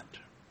it not?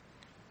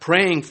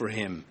 Praying for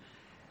him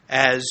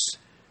as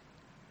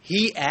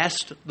he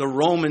asked the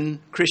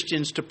Roman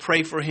Christians to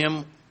pray for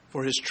him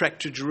for his trek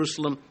to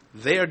Jerusalem.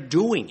 They're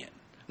doing it.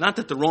 Not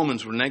that the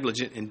Romans were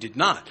negligent and did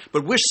not,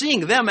 but we're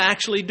seeing them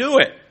actually do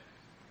it.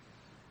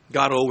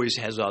 God always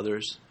has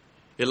others.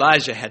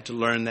 Elijah had to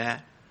learn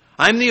that.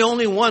 I'm the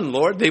only one,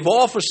 Lord. They've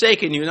all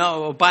forsaken you.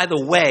 Now, by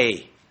the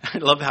way, I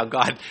love how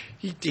God,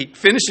 he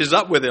finishes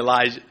up with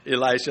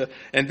Elijah,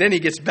 and then he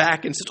gets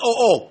back and says,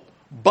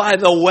 by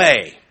the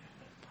way,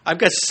 I've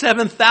got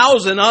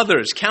 7,000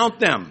 others. Count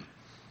them.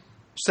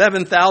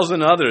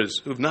 7,000 others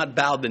who've not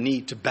bowed the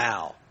knee to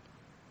Baal.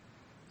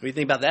 What do you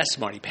think about that,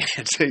 smarty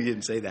pants? You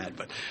didn't say that,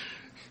 but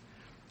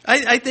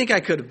I think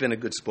I could have been a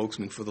good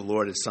spokesman for the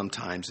Lord at some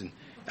times. And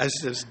I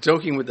was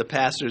joking with the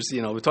pastors,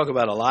 we talk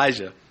about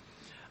Elijah.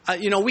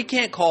 We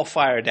can't call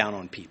fire down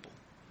on people.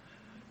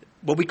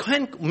 But we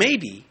can,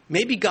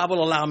 maybe God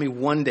will allow me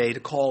one day to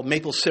call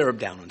maple syrup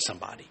down on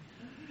somebody.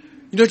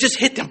 Just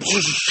hit them.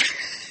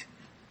 It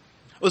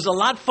was a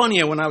lot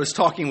funnier when I was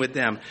talking with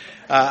them.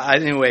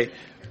 Anyway,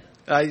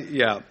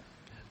 I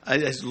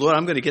said, Lord,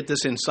 I'm going to get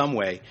this in some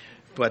way.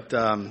 But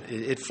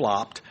it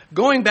flopped.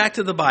 Going back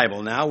to the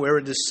Bible now, where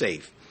it is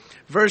safe.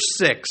 Verse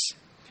 6.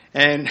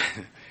 And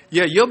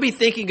you'll be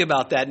thinking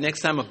about that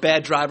next time a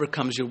bad driver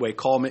comes your way,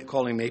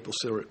 calling maple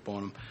syrup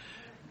on them.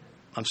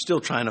 I'm still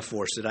trying to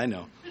force it, I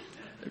know.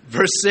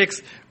 Verse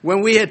 6.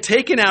 When we had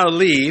taken our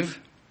leave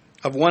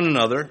of one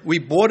another, we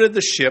boarded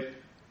the ship,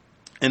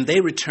 and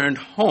they returned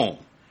home.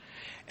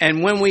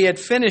 And when we had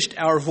finished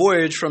our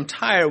voyage from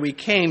Tyre, we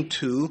came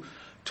to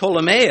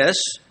Ptolemais,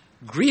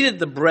 greeted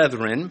the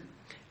brethren,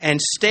 and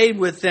stayed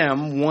with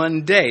them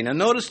one day. Now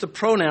notice the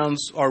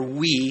pronouns are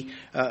we,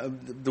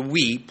 the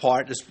we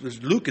part.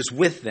 Luke is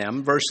with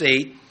them. Verse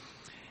 8.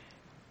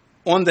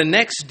 On the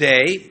next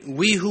day,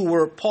 we who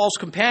were Paul's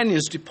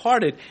companions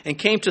departed and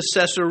came to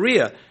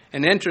Caesarea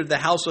and entered the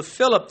house of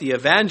Philip the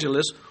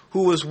evangelist,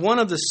 who was one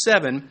of the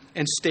 7,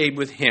 and stayed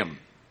with him.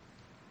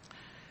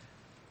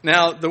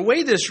 Now, the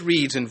way this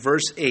reads in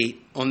verse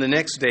 8, on the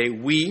next day,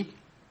 we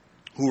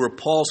who were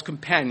Paul's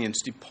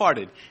companions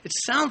departed. It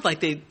sounds like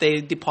they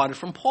departed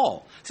from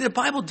Paul. See, the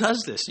Bible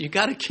does this. You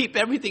got to keep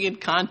everything in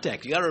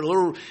context. You got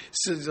to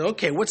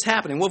okay, what's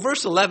happening? Well,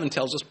 verse 11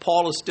 tells us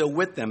Paul is still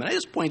with them. And I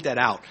just point that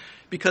out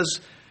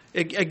because,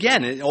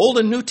 again, in Old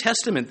and New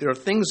Testament, there are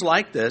things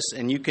like this,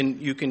 and you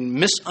can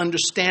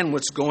misunderstand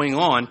what's going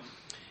on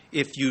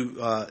if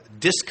you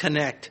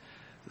disconnect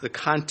the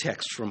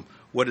context from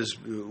what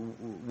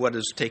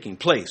is taking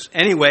place.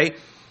 Anyway,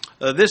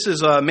 this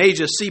is a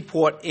major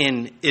seaport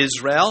in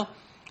Israel,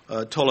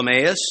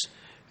 Ptolemais.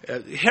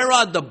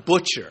 Herod the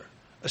Butcher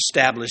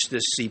established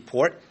this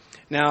seaport.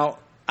 Now,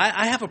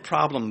 I have a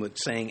problem with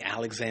saying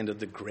Alexander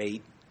the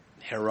Great,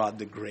 Herod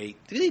the Great.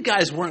 These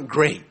guys weren't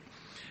great.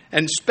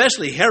 And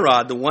especially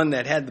Herod, the one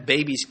that had the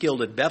babies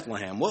killed at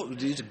Bethlehem.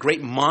 He's a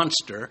great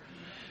monster.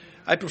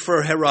 I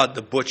prefer Herod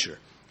the Butcher,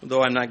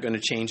 although I'm not going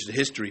to change the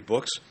history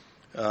books.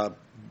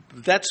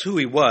 That's who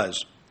he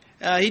was.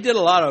 He did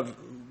a lot of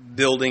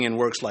building and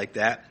works like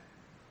that.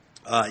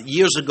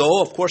 Years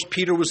ago, of course,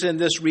 Peter was in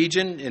this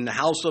region, in the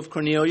house of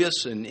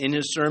Cornelius, and in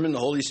his sermon, the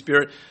Holy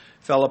Spirit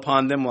fell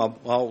upon them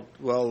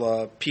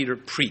while Peter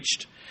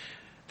preached.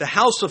 The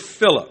house of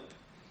Philip.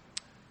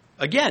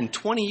 Again,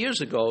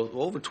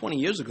 over 20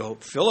 years ago,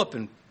 Philip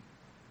and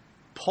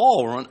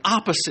Paul were on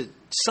opposite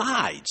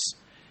sides.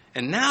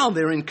 And now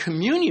they're in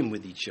communion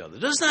with each other.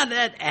 Does not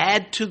that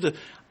add to the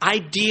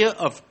idea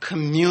of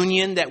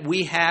communion that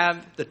we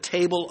have, the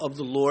table of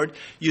the Lord?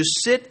 You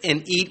sit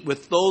and eat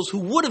with those who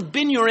would have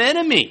been your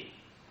enemy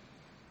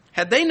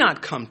had they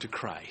not come to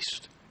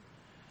Christ.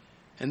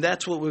 And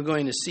that's what we're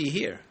going to see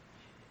here.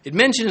 It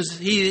mentions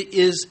he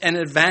is an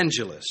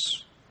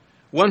evangelist,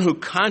 one who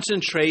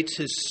concentrates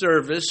his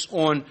service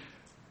on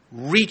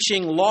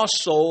reaching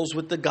lost souls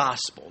with the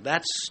gospel.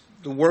 That's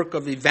the work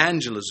of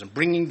evangelism,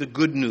 bringing the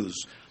good news.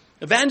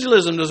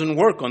 Evangelism doesn't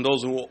work on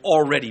those who are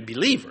already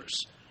believers.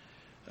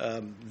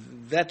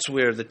 That's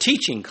where the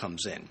teaching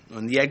comes in,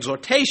 on the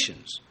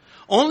exhortations.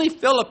 Only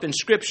Philip in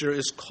Scripture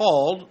is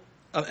called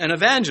an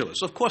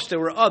evangelist. Of course, there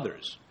were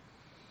others.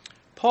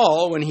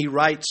 Paul, when he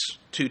writes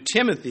to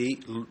Timothy,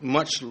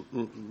 much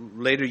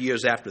later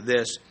years after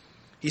this,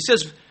 he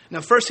says,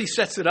 now first he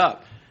sets it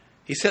up.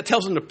 He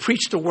tells him to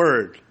preach the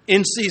word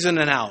in season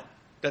and out,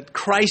 that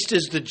Christ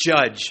is the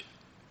judge.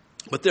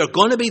 But there are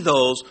going to be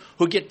those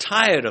who get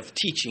tired of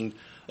teaching,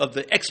 of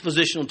the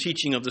expositional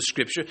teaching of the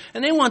Scripture,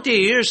 and they want their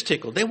ears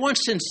tickled. They want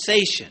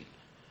sensation.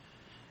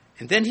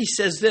 And then he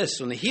says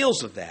this on the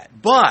heels of that.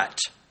 But,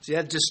 see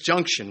that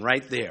disjunction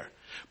right there.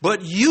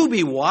 But you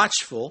be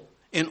watchful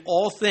in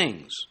all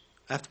things.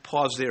 I have to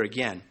pause there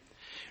again.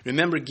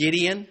 Remember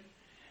Gideon?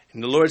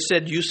 And the Lord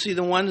said, you see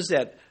the ones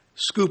that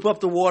scoop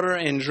up the water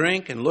and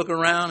drink and look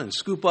around and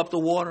scoop up the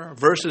water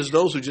versus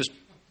those who just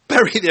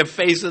bury their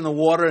face in the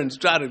water and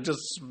try to just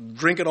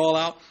drink it all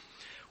out.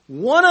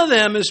 One of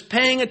them is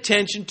paying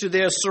attention to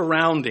their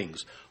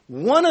surroundings.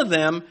 One of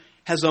them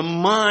has a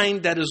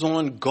mind that is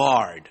on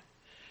guard.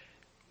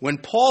 When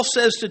Paul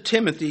says to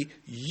Timothy,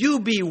 you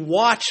be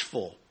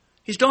watchful,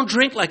 he says, don't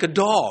drink like a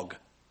dog.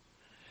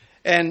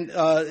 And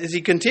as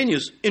he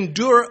continues,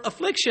 endure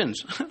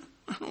afflictions.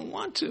 I don't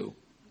want to.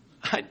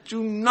 I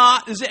do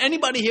not. Is there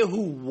anybody here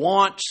who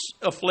wants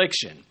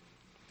affliction?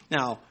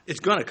 Now, it's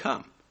going to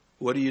come.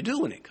 What do you do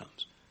when it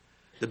comes?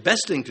 The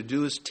best thing to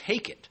do is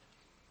take it.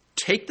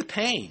 Take the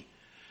pain.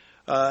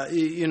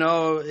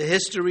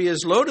 History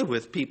is loaded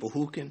with people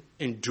who can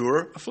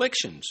endure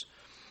afflictions.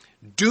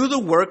 Do the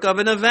work of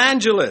an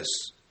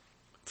evangelist.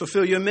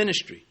 Fulfill your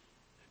ministry.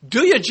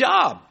 Do your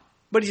job.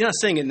 But he's not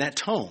saying it in that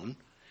tone.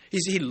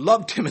 He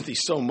loved Timothy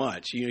so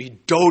much. He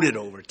doted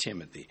over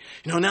Timothy.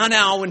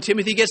 Now when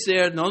Timothy gets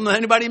there, don't let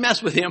anybody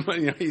mess with him.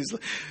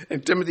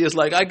 And Timothy is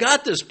like, I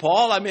got this,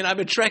 Paul. I've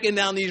been trekking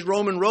down these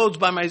Roman roads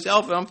by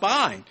myself, and I'm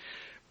fine.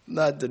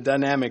 Not the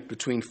dynamic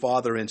between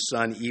father and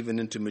son, even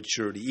into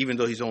maturity, even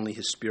though he's only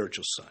his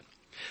spiritual son.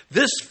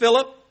 This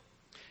Philip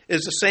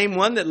is the same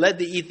one that led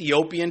the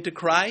Ethiopian to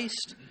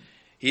Christ.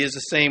 He is the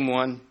same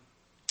one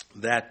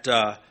that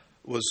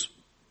was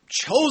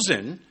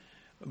chosen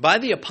by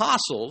the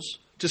apostles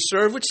to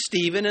serve with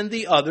Stephen and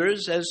the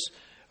others as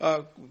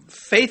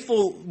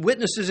faithful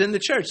witnesses in the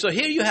church. So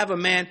here you have a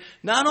man,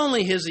 not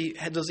only does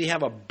he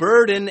have a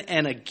burden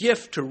and a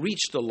gift to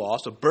reach the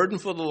lost, a burden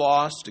for the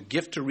lost, a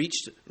gift to reach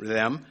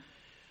them,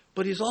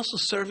 but he's also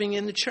serving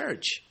in the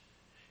church.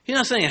 He's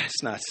not saying,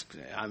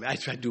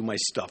 I do my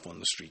stuff on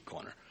the street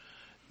corner.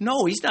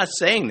 No, he's not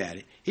saying that.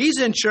 He's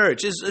in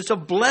church. It's a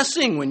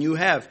blessing when you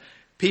have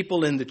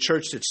people in the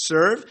church that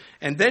serve,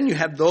 and then you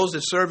have those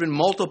that serve in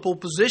multiple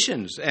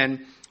positions.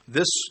 And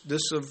this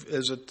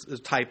is a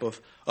type of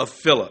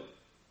Philip.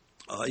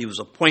 He was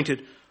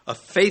appointed a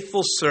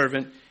faithful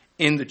servant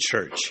in the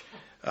church.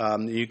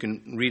 You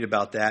can read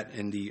about that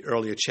in the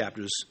earlier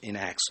chapters in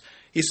Acts.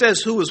 He says,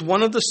 who was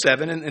one of the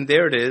seven, and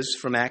there it is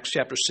from Acts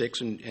chapter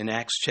 6 and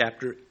Acts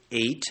chapter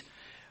 8.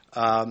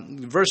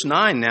 Verse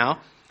 9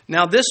 now.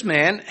 Now this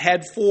man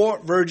had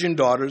 4 virgin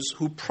daughters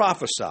who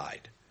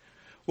prophesied.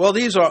 Well,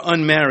 these are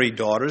unmarried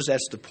daughters.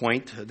 That's the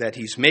point that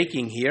he's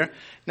making here.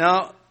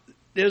 Now,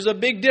 there's a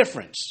big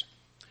difference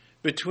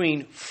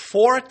between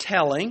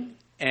foretelling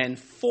and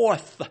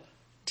forthtelling.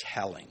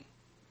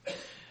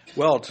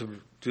 Well,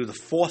 to do the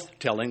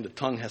forthtelling, the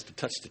tongue has to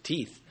touch the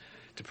teeth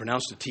to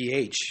pronounce the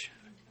TH.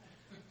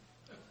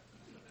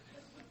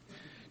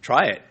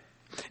 Try it.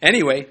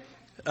 Anyway,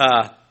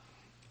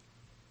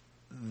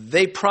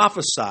 they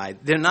prophesied.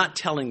 They're not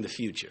telling the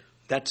future.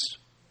 That's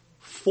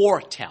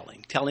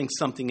foretelling, telling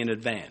something in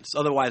advance.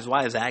 Otherwise,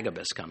 why is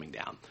Agabus coming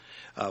down?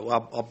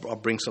 I'll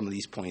bring some of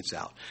these points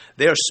out.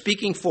 They are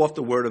speaking forth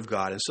the word of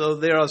God. And so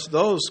there are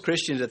those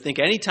Christians that think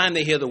anytime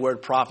they hear the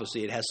word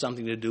prophecy, it has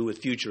something to do with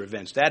future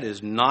events. That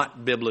is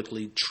not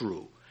biblically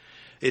true.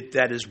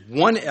 That is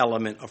one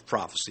element of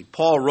prophecy.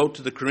 Paul wrote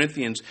to the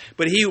Corinthians,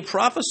 but he who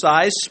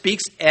prophesies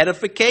speaks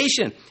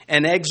edification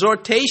and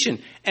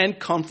exhortation and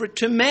comfort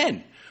to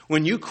men.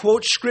 When you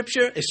quote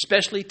Scripture,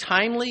 especially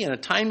timely, in a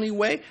timely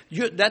way,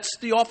 that's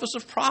the office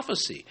of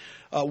prophecy.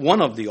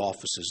 One of the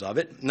offices of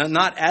it.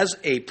 Not as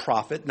a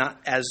prophet,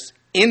 not as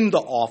in the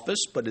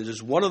office, but it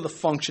is one of the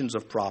functions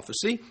of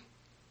prophecy.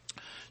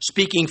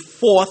 Speaking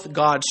forth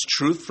God's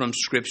truth from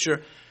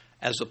Scripture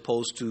as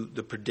opposed to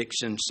the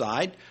prediction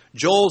side.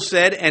 Joel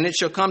said, and it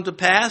shall come to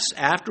pass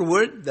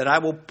afterward that I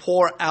will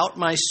pour out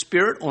my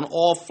spirit on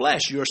all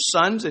flesh. Your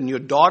sons and your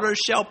daughters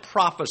shall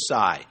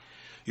prophesy.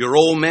 Your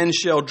old men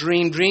shall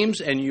dream dreams,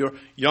 and your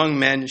young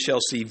men shall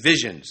see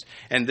visions.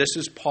 And this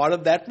is part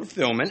of that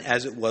fulfillment,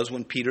 as it was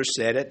when Peter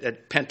said it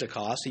at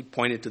Pentecost. He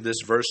pointed to this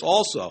verse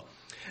also.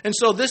 And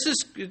so this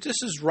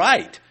is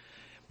right.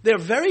 They're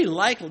very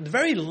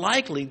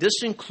likely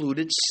this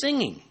included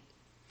singing.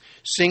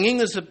 Singing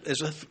is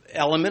an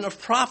element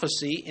of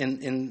prophecy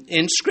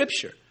in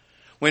Scripture.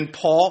 When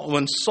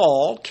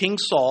Saul, King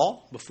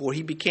Saul, before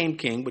he became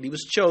king, but he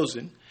was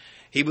chosen,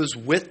 he was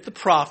with the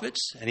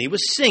prophets, and he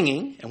was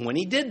singing. And when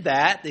he did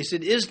that, they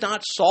said, is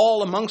not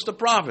Saul amongst the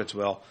prophets?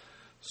 Well,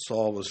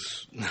 Saul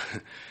was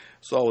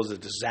a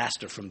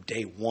disaster from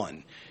day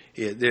one.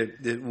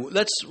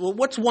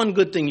 What's one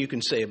good thing you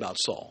can say about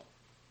Saul?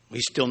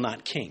 He's still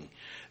not king.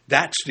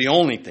 That's the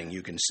only thing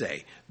you can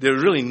say.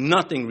 There's really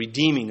nothing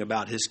redeeming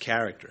about his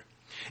character.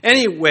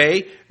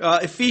 Anyway,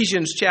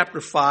 Ephesians chapter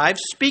 5,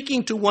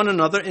 speaking to one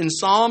another in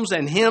psalms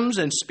and hymns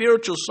and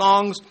spiritual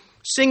songs,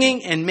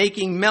 singing and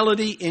making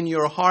melody in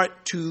your heart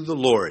to the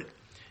Lord.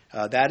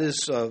 That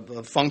is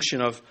a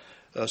function of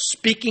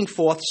speaking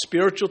forth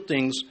spiritual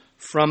things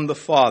from the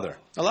Father.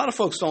 A lot of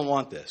folks don't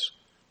want this.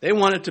 They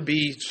want it to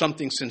be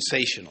something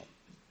sensational.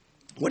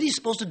 What are you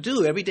supposed to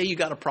do? Every day you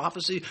got a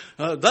prophecy.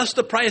 Thus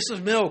the price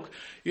of milk.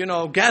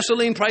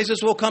 Gasoline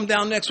prices will come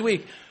down next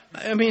week.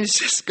 I mean, it's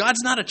just,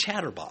 God's not a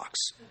chatterbox.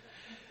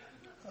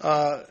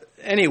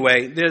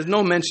 Anyway, there's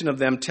no mention of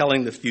them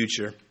telling the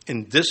future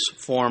in this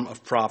form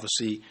of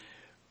prophecy.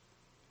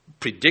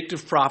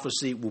 Predictive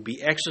prophecy will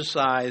be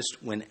exercised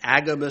when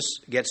Agabus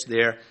gets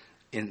there.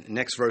 In the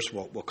next verse,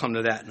 we'll come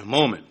to that in a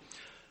moment.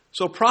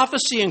 So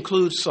prophecy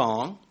includes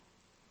song,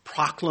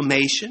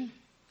 proclamation,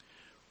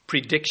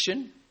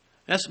 prediction.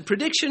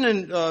 Prediction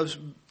and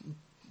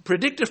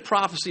predictive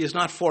prophecy is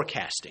not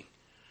forecasting.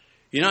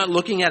 You're not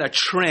looking at a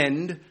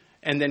trend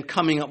and then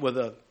coming up with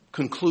a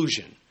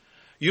conclusion.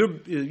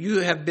 You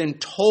have been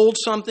told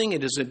something.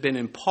 It has been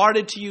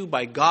imparted to you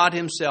by God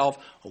himself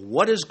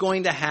what is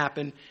going to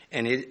happen,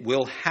 and it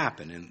will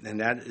happen.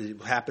 And that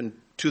will happen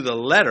to the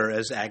letter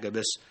as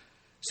Agabus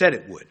said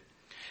it would.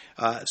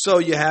 So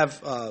you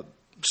have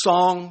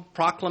song,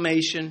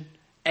 proclamation,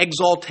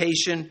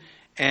 exaltation,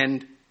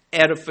 and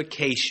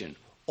edification.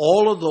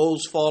 All of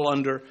those fall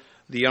under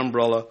the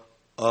umbrella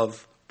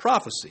of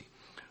prophecy.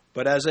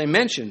 But as I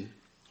mentioned,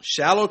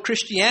 Shallow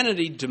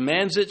Christianity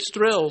demands its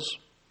thrills.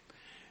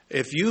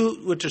 If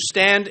you were to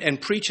stand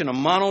and preach in a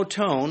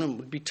monotone, it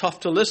would be tough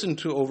to listen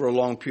to over a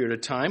long period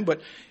of time,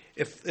 but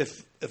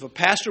if a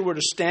pastor were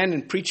to stand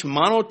and preach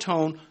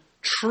monotone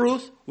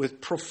truth with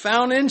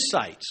profound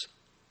insights,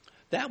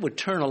 that would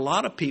turn a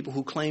lot of people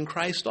who claim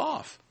Christ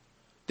off.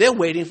 They're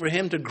waiting for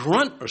him to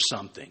grunt or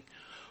something,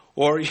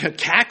 or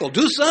cackle,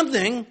 do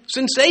something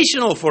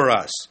sensational for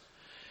us.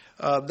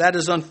 That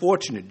is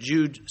unfortunate.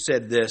 Jude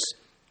said this,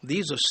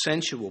 these are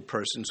sensual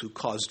persons who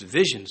cause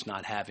divisions,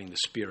 not having the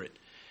Spirit.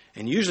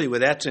 And usually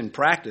when that's in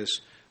practice,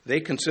 they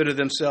consider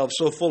themselves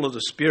so full of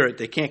the Spirit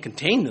they can't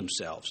contain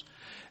themselves.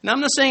 Now, I'm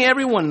not saying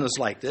everyone is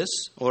like this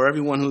or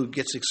everyone who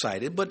gets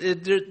excited, but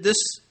this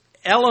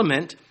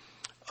element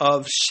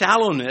of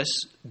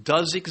shallowness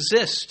does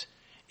exist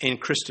in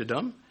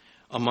Christendom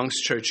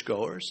amongst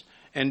churchgoers,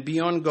 and be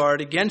on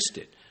guard against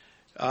it.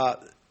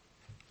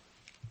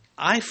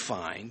 I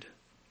find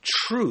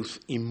truth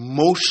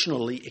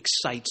emotionally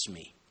excites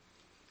me.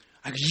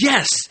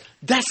 Yes,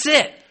 that's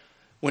it.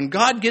 When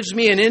God gives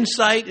me an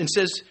insight and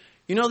says,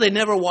 they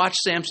never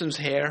watched Samson's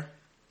hair.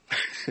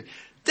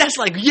 That's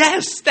like,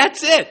 yes,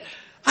 that's it.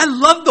 I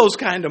love those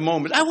kind of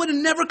moments. I would have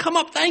never come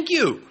up, thank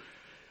you.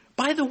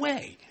 By the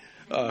way,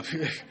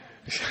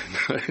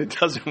 it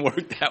doesn't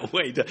work that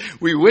way.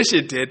 We wish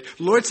it did.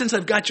 Lord, since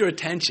I've got your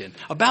attention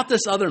about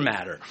this other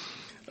matter,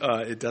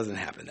 it doesn't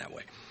happen that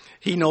way.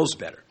 He knows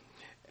better.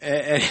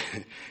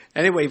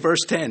 Anyway,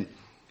 verse 10.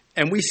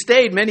 And we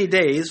stayed many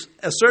days.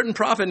 A certain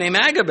prophet named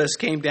Agabus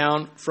came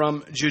down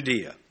from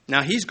Judea.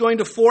 Now he's going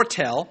to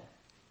foretell.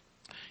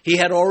 He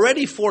had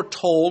already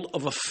foretold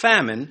of a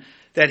famine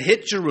that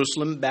hit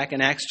Jerusalem back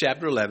in Acts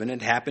chapter 11.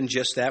 It happened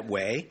just that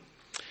way.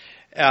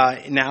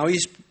 Now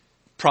he's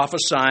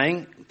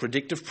prophesying,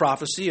 predictive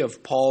prophecy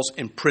of Paul's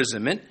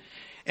imprisonment.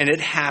 And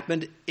it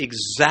happened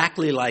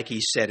exactly like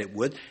he said it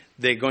would.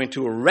 They're going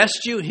to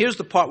arrest you. Here's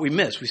the part we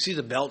miss. We see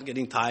the belt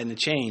getting tied and the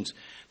chains.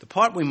 The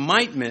part we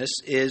might miss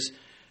is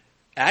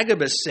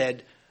Agabus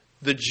said,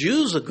 the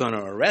Jews are going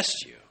to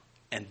arrest you,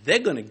 and they're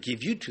going to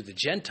give you to the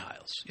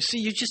Gentiles. You see,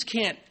 you just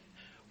can't.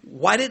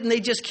 Why didn't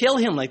they just kill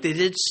him like they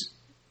did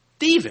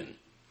Stephen?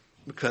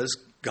 Because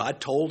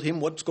God told him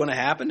what's going to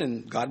happen,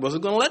 and God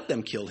wasn't going to let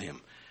them kill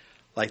him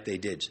like they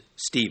did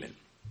Stephen.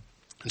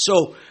 And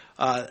so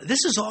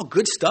this is all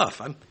good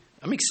stuff.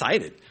 I'm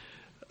excited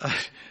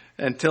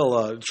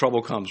until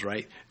trouble comes,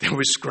 right? Then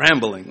we're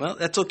scrambling. Well,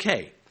 that's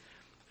okay.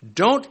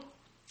 Don't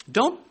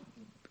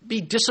be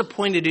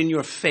disappointed in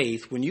your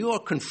faith when you are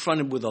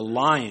confronted with a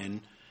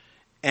lion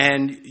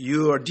and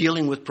you are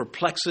dealing with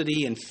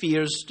perplexity and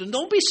fears.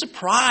 Don't be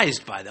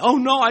surprised by that. Oh,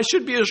 no, I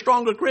should be a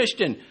stronger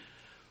Christian.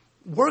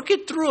 Work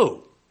it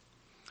through.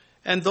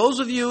 And those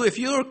of you, if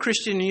you're a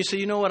Christian and you say,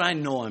 you know what, I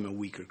know I'm a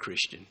weaker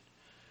Christian,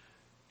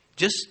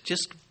 just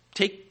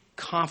take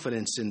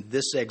confidence in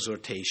this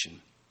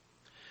exhortation.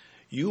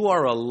 You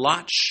are a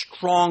lot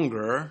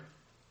stronger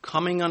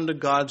coming under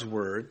God's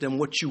word than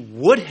what you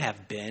would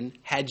have been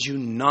had you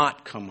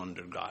not come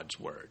under God's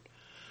word.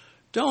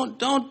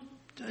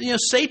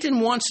 Satan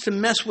wants to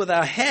mess with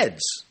our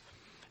heads.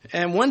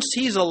 And once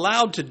he's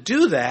allowed to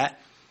do that,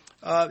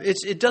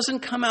 it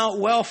doesn't come out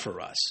well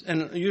for us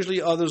and usually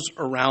others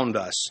around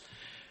us.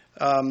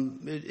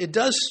 It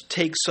does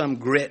take some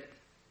grit,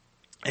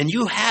 and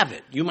you have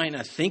it. You might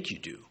not think you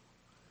do,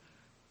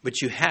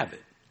 but you have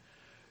it.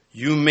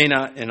 You may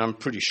not, and I'm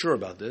pretty sure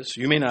about this,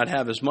 you may not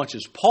have as much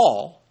as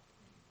Paul,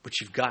 but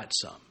you've got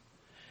some.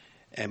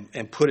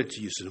 And put it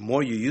to use. So the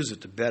more you use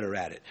it, the better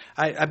at it.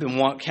 I've been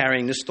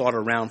carrying this thought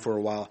around for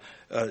a while.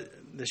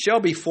 The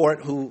Shelby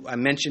Fort, who I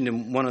mentioned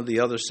in one of the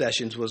other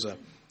sessions, was a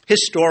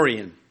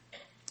historian,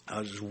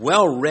 a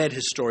well-read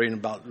historian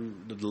about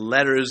the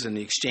letters and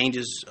the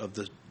exchanges of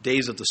the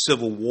days of the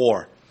Civil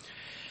War.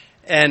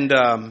 And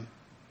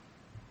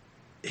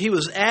he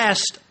was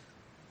asked,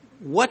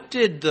 what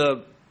did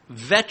the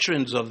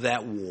veterans of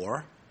that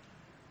war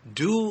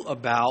do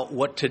about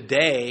what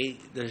today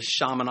the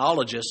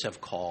shamanologists have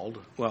called,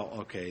 well,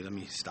 okay, let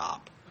me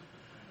stop.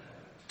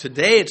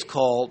 Today it's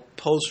called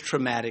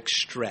post-traumatic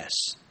stress.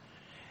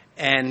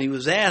 And he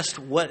was asked,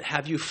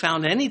 have you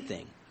found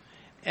anything?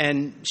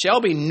 And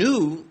Shelby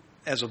knew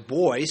as a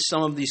boy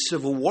some of these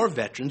Civil War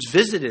veterans,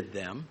 visited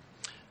them,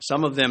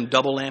 some of them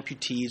double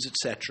amputees,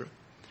 etc.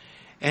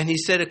 And he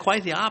said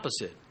quite the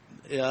opposite.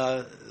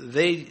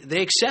 They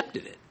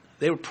accepted it.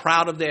 They were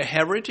proud of their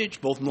heritage,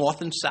 both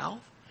North and South.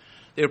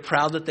 They were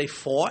proud that they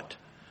fought.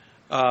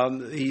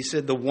 He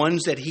said the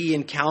ones that he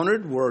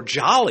encountered were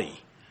jolly.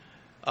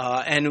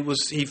 And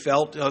he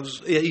felt,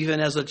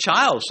 even as a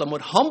child,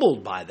 somewhat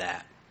humbled by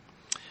that.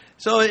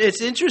 So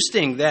it's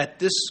interesting that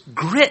this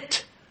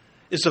grit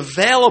is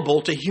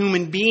available to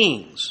human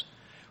beings.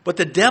 But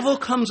the devil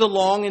comes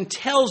along and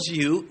tells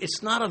you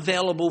it's not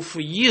available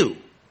for you.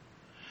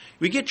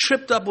 We get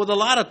tripped up with a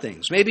lot of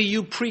things. Maybe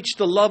you preach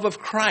the love of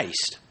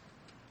Christ,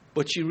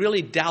 but you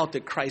really doubt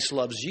that Christ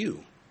loves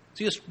you.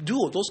 So you just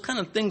do those kind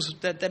of things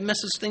that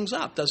messes things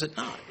up, does it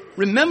not?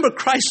 Remember,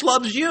 Christ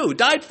loves you,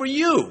 died for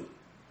you.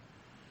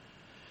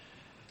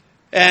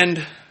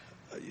 And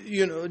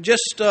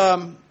just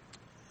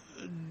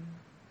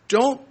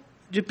don't,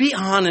 to be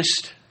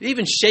honest.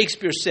 Even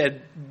Shakespeare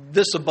said,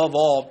 this above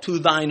all, to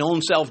thine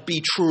own self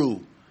be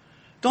true.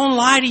 Don't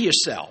lie to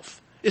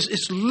yourself.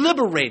 It's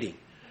liberating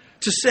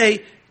to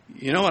say,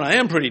 you know what, I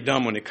am pretty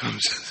dumb when it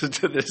comes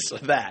to this or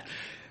that.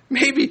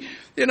 Maybe,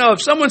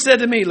 if someone said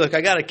to me, look,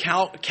 I got a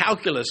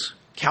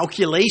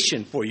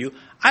calculation for you,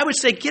 I would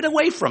say, get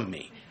away from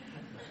me.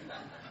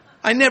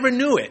 I never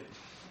knew it.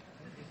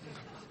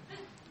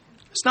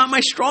 It's not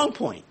my strong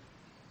point.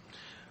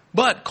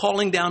 But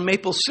calling down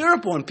maple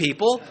syrup on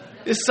people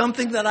is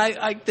something that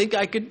I think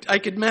I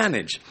could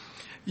manage.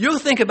 You'll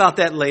think about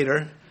that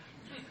later.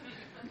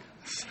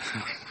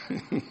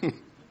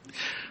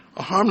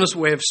 A harmless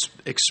way of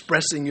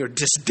expressing your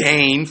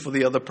disdain for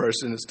the other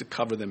person is to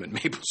cover them in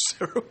maple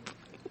syrup.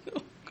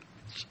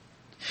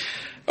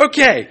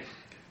 Okay,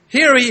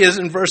 here he is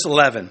in verse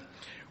 11.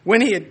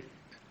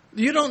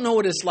 You don't know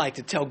what it's like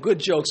to tell good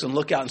jokes and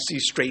look out and see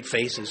straight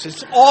faces.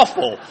 It's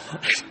awful.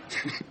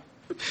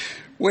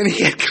 When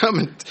he had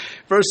come,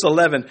 verse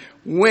 11,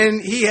 when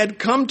he had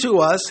come to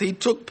us, he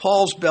took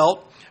Paul's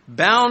belt,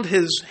 bound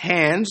his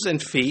hands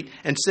and feet,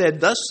 and said,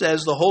 thus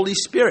says the Holy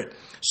Spirit,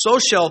 so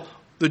shall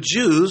the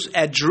Jews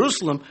at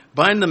Jerusalem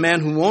bind the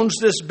man who owns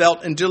this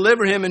belt and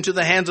deliver him into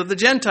the hands of the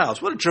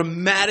Gentiles. What a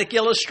dramatic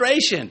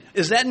illustration.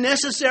 Is that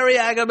necessary,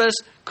 Agabus?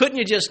 Couldn't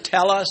you just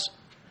tell us?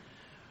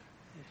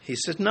 He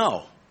said,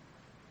 no,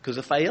 because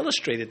if I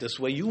illustrate it this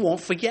way, you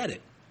won't forget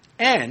it.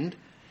 And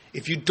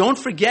if you don't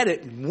forget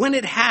it, when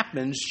it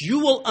happens, you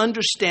will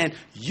understand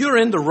you're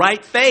in the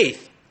right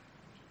faith.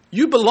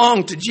 You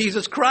belong to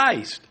Jesus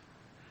Christ.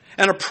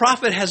 And a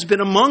prophet has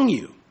been among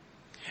you.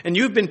 And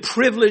you've been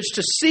privileged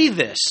to see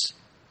this.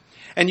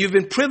 And you've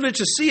been privileged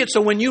to see it,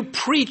 so when you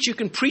preach, you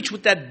can preach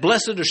with that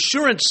blessed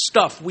assurance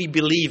stuff we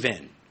believe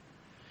in,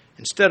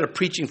 instead of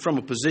preaching from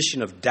a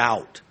position of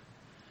doubt.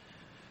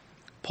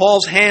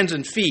 Paul's hands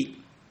and feet,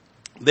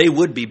 they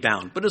would be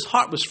bound, but his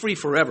heart was free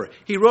forever.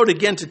 He wrote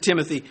again to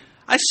Timothy,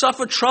 I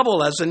suffer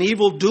trouble as an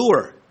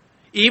evildoer,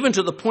 even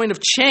to the point of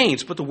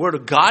chains, but the word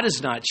of God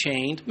is not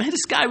chained. Man,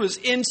 this guy was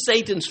in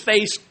Satan's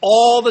face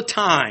all the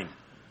time.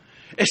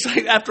 It's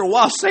like after a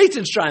while,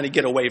 Satan's trying to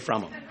get away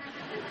from him.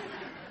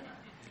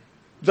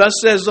 Thus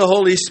says the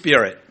Holy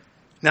Spirit.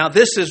 Now,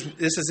 this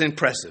is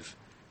impressive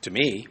to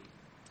me.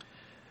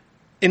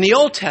 In the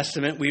Old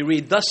Testament, we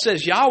read, thus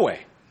says Yahweh,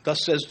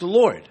 thus says the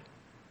Lord.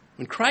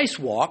 When Christ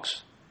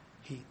walks,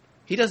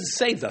 he doesn't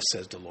say, thus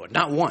says the Lord,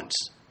 not once.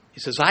 He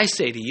says, I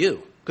say to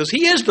you, because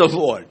he is the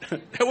Lord.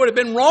 It would have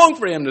been wrong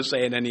for him to say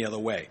it any other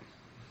way.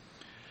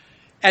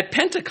 At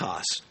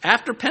Pentecost,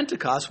 after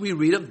Pentecost, we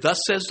read of, thus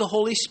says the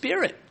Holy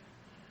Spirit.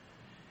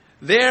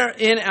 There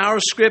in our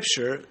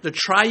scripture, the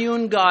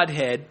triune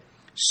Godhead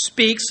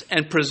speaks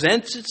and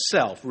presents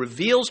itself,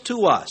 reveals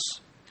to us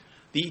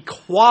the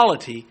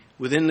equality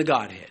within the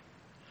Godhead.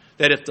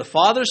 That if the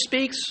Father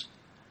speaks,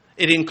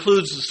 it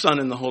includes the Son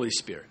and the Holy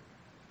Spirit.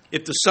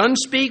 If the Son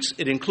speaks,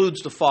 it includes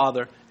the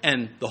Father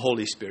and the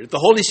Holy Spirit. If the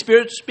Holy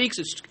Spirit speaks,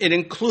 it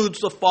includes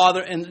the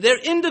Father, and they're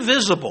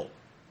indivisible.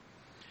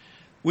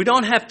 We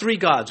don't have three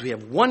gods. We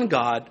have one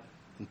God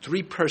and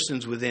three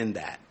persons within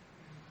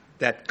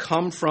that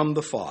come from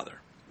the Father.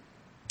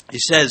 He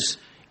says,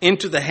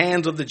 into the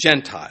hands of the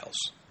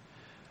Gentiles.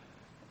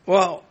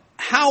 Well,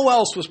 how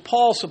else was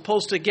Paul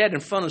supposed to get in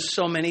front of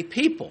so many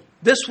people?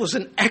 This was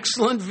an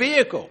excellent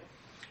vehicle.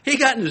 He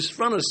got in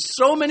front of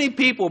so many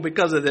people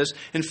because of this.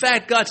 In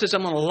fact, God says,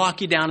 I'm going to lock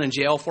you down in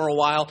jail for a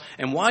while.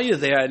 And while you're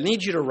there, I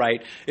need you to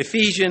write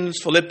Ephesians,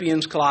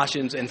 Philippians,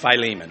 Colossians, and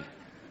Philemon.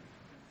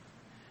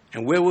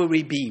 And where would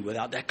we be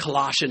without that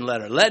Colossian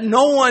letter? Let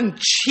no one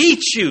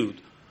cheat you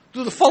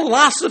through the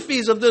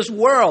philosophies of this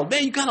world.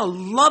 Man, you got to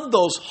love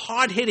those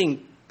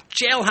hard-hitting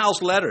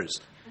jailhouse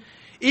letters.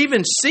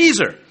 Even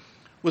Caesar,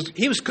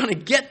 he was going to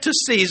get to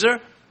Caesar,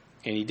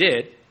 and he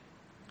did,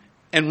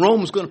 and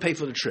Rome was going to pay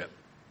for the trip.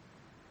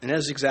 And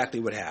that's exactly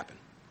what happened.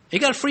 He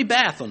got a free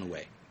bath on the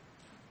way,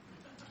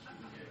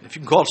 if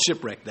you can call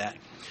shipwreck that.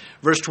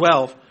 Verse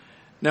 12,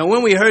 now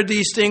when we heard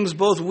these things,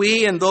 both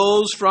we and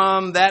those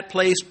from that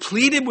place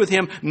pleaded with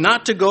him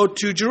not to go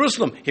to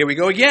Jerusalem. Here we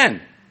go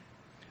again.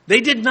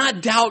 They did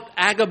not doubt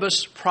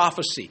Agabus'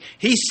 prophecy.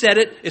 He said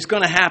it. It's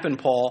going to happen,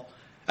 Paul.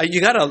 You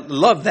got to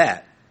love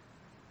that.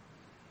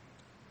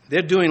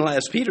 They're doing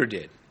as Peter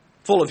did,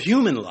 full of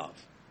human love,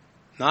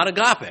 not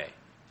agape.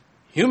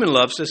 Human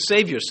love says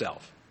save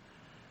yourself.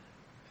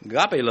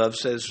 Agape love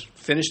says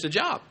finish the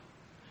job.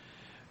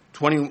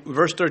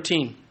 Verse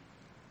 13.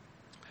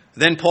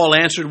 Then Paul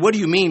answered, what do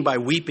you mean by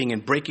weeping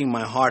and breaking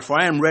my heart?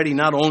 For I am ready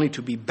not only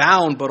to be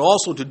bound, but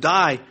also to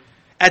die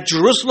at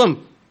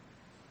Jerusalem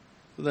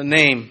for the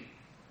name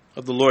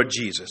of the Lord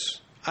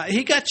Jesus.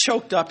 He got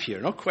choked up here,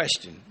 no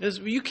question.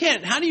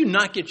 How do you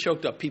not get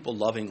choked up, people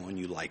loving on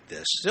you like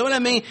this? See what I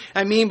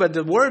mean? But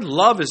the word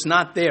love is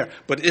not there.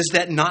 But is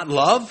that not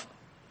love?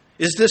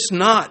 Is this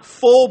not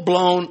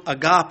full-blown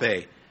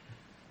agape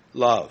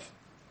love?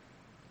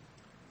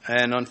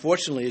 And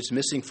unfortunately, it's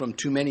missing from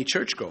too many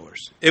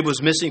churchgoers. It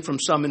was missing from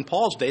some in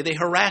Paul's day. They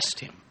harassed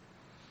him.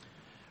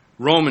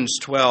 Romans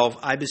 12,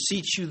 I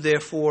beseech you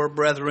therefore,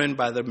 brethren,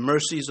 by the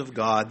mercies of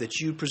God, that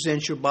you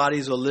present your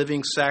bodies a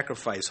living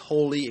sacrifice,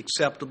 holy,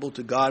 acceptable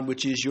to God,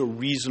 which is your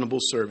reasonable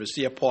service.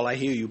 Yeah, Paul, I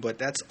hear you, but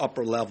that's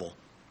upper level.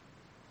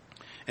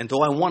 And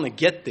though I want to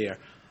get there,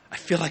 I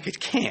feel like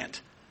it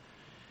can't.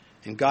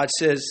 And God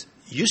says,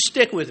 you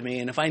stick with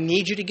me, and if I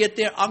need you to get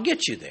there, I'll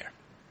get you there.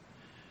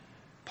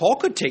 Paul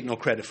could take no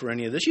credit for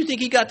any of this. You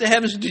think he got to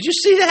heaven? Did you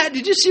see that?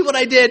 Did you see what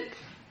I did?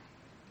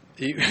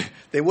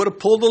 They would have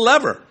pulled the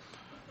lever.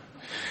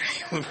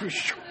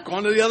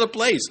 Gone to the other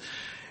place.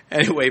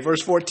 Anyway,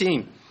 verse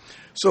 14.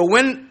 So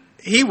when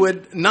he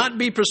would not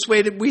be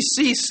persuaded, we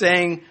cease,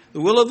 saying,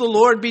 the will of the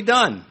Lord be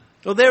done.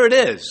 Well, there it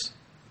is.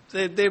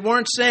 They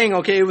weren't saying,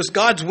 okay, it was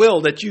God's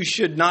will that you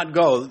should not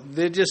go.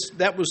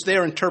 That was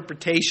their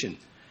interpretation.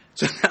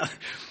 So now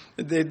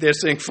they're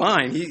saying,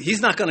 fine,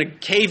 he's not going to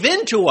cave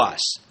into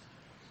us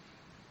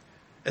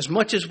as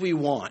much as we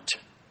want.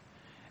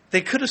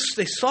 They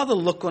saw the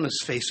look on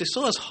his face. They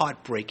saw his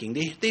heart breaking.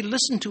 They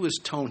listened to his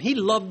tone. He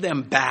loved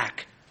them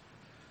back.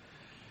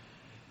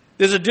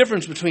 There's a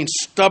difference between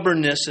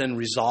stubbornness and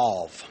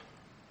resolve.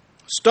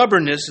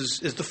 Stubbornness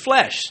is the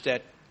flesh,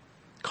 that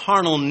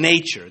carnal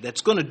nature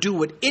that's going to do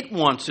what it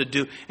wants to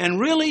do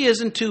and really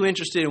isn't too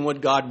interested in what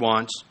God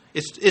wants.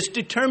 Its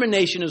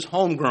determination is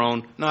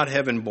homegrown, not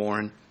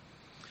heaven-born.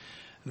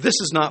 This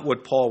is not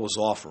what Paul was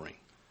offering.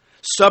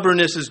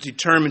 Stubbornness is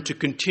determined to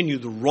continue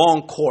the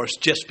wrong course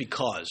just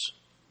because.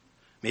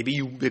 Maybe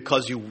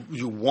because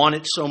you want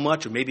it so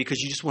much, or maybe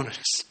because you just want to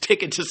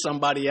stick it to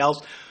somebody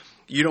else.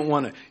 You don't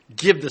want to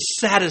give the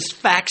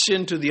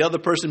satisfaction to the other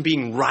person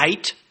being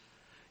right.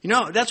 You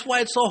know, that's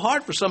why it's so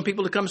hard for some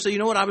people to come and say, you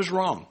know what, I was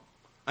wrong.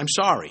 I'm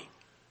sorry.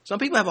 Some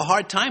people have a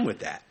hard time with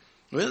that.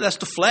 Well, that's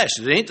the flesh.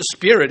 It ain't the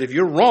spirit. If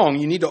you're wrong,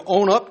 you need to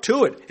own up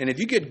to it. And if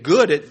you get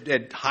good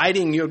at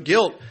hiding your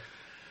guilt,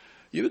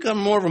 you become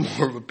more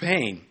of a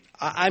pain.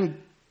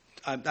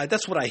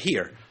 That's what I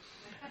hear.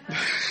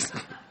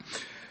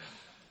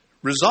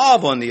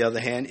 Resolve, on the other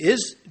hand,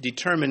 is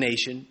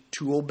determination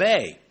to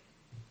obey,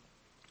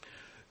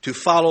 to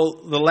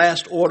follow the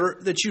last order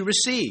that you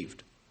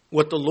received,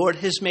 what the Lord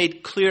has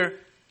made clear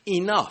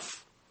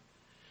enough.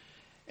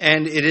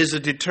 And it is a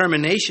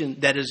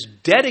determination that is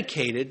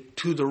dedicated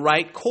to the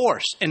right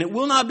course, and it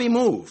will not be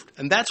moved.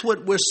 And that's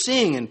what we're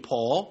seeing in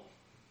Paul.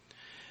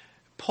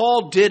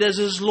 Paul did as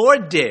his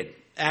Lord did.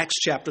 Acts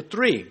chapter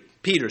 3.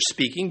 Peter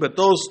speaking, but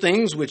those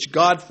things which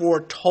God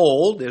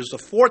foretold, there's the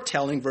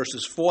foretelling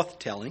versus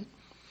forthtelling,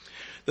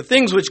 the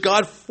things which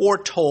God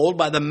foretold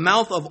by the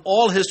mouth of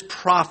all his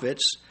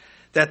prophets,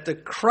 that the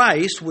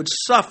Christ would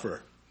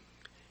suffer,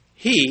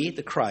 he,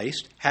 the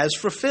Christ, has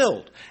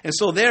fulfilled. And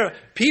so there,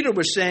 Peter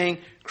was saying,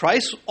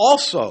 Christ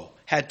also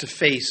had to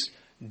face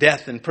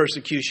death and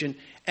persecution,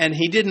 and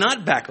he did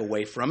not back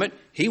away from it.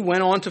 He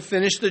went on to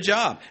finish the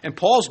job. And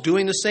Paul's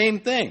doing the same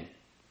thing.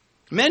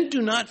 Men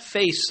do not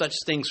face such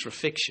things for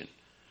fiction.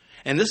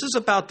 And this is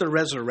about the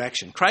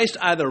resurrection. Christ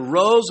either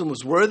rose and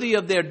was worthy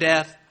of their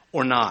death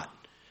or not.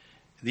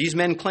 These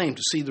men claim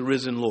to see the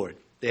risen Lord.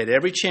 They had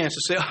every chance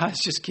to say, oh, I was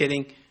just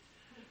kidding,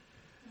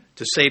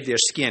 to save their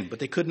skin, but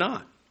they could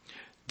not.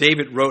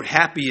 David wrote,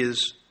 happy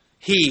is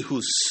he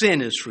whose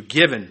sin is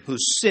forgiven,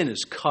 whose sin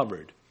is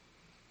covered.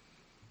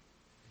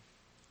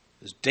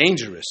 It's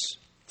dangerous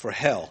for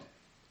hell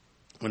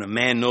when a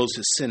man knows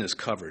his sin is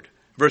covered.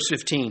 Verse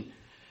 15,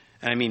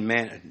 I mean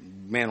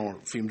man or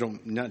female,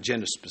 not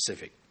gender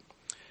specific.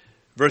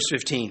 Verse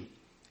 15,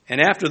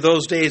 and after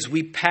those days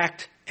we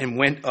packed and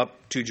went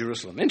up to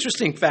Jerusalem.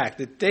 Interesting fact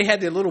that they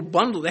had their little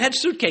bundle. They had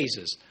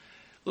suitcases,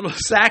 little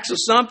sacks of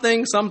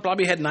something. Some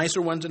probably had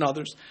nicer ones than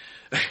others.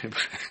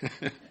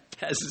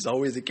 As is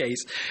always the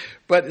case.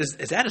 But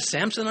is that a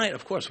Samsonite?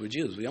 Of course, we're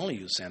Jews. We only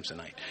use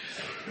Samsonite.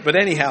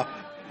 But anyhow,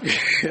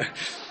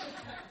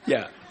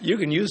 yeah, you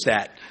can use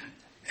that.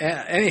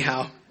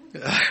 Anyhow,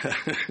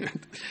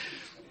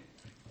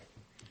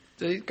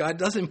 God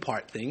does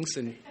impart things.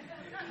 And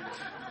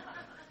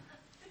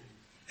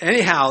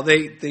anyhow,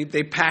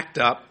 they packed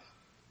up.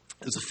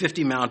 It was a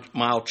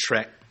 50-mile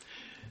trek.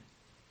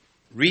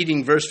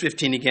 Reading verse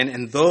 15 again,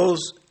 and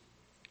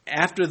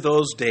after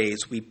those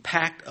days, we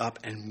packed up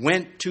and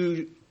went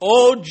to,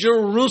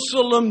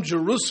 Jerusalem,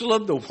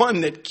 Jerusalem, the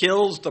one that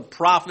kills the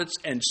prophets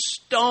and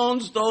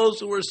stones those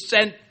who were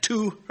sent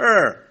to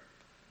her.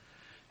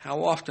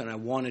 How often I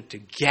wanted to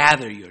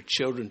gather your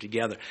children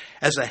together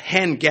as a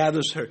hen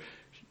gathers her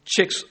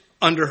chicks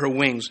under her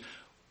wings,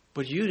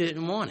 but you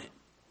didn't want it.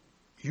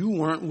 You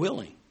weren't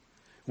willing.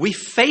 We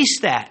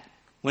face that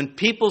when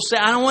people say,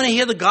 I don't want to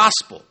hear the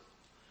gospel.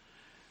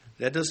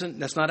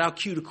 That's not our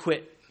cue to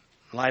quit.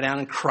 Lie down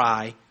and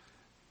cry.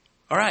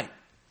 All right,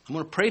 I'm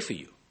going to pray for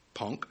you,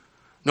 punk.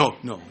 No,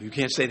 you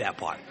can't say that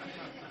part.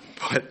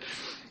 But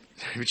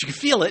you can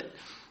feel it.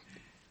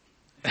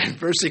 And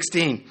verse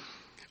 16.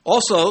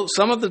 Also,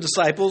 some of the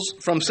disciples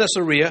from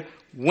Caesarea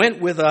went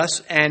with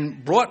us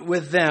and brought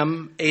with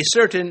them a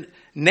certain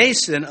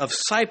Nason of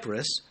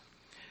Cyprus,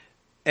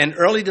 an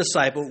early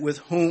disciple with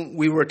whom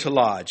we were to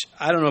lodge.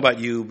 I don't know about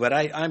you, but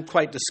I'm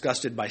quite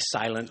disgusted by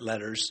silent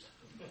letters.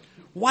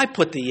 Why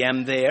put the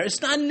M there?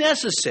 It's not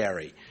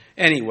necessary.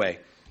 Anyway,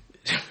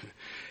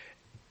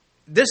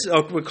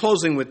 we're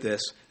closing with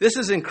this. This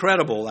is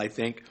incredible, I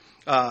think.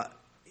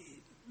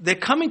 They're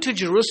coming to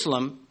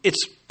Jerusalem.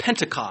 It's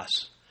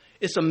Pentecost.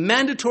 It's a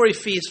mandatory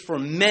feast for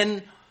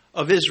men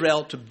of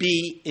Israel to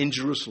be in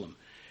Jerusalem.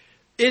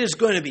 It is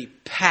going to be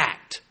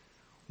packed.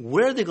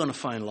 Where are they going to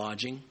find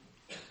lodging?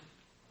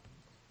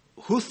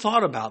 Who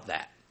thought about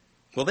that?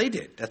 Well, they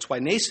did. That's why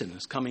Nason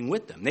is coming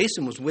with them.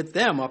 Nason was with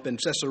them up in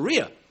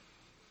Caesarea.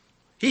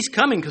 He's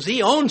coming because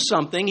he owns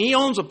something. He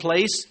owns a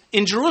place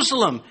in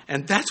Jerusalem,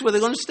 and that's where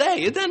they're going to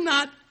stay. Is that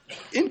not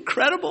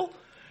incredible?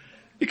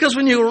 Because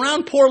when you're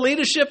around poor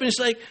leadership and it's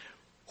like,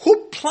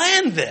 who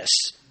planned this?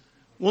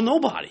 Well,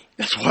 nobody.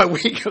 That's why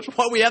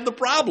we have the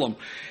problem.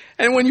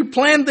 And when you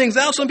plan things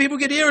out, some people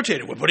get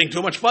irritated. We're putting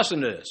too much fuss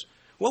into this.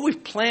 Well,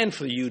 we've planned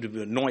for you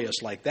to annoy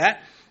us like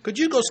that. Could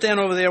you go stand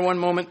over there one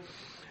moment,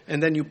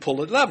 and then you pull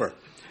the lever?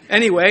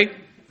 Anyway,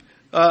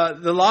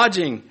 the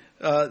lodging,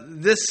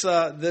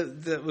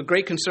 the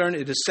great concern,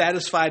 it is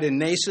satisfied in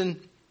Nason,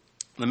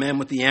 the man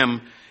with the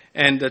M,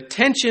 and the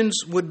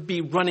tensions would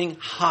be running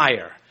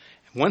higher.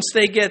 Once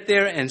they get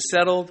there and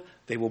settled,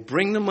 they will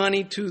bring the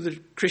money to the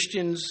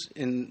Christians,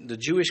 and the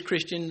Jewish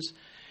Christians,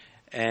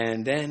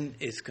 and then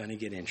it's going to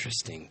get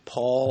interesting.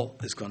 Paul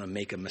is going to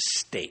make a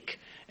mistake,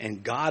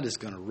 and God is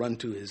going to run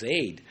to his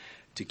aid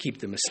to keep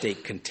the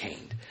mistake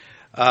contained.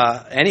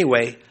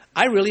 Anyway,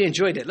 I really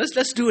enjoyed it.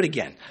 Let's do it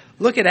again.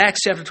 Look at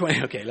Acts chapter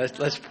 20. Okay,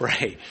 let's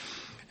pray.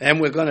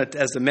 And we're going to,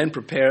 as the men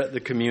prepare the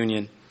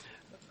communion,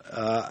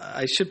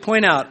 I should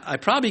point out, I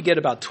probably get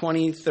about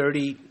 20,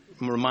 30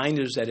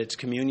 reminders that it's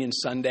Communion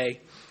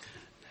Sunday,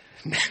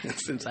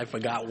 since I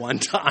forgot one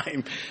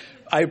time.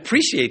 I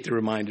appreciate the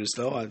reminders,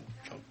 though,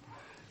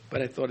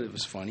 but I thought it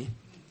was funny.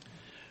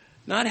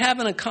 Not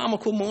having a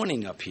comical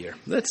morning up here.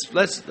 Let's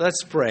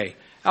pray.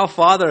 Our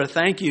Father,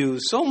 thank you.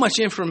 So much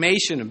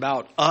information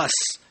about us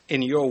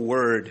in your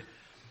word.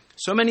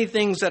 So many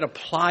things that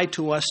apply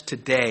to us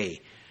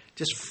today.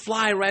 Just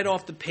fly right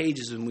off the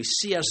pages and we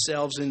see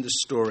ourselves in the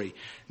story.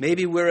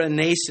 Maybe we're a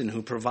Nason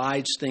who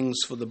provides things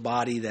for the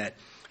body that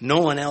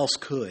no one else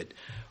could.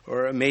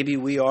 Or maybe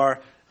we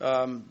are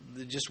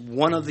just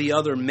one of the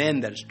other men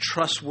that is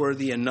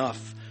trustworthy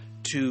enough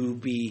to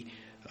be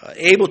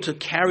able to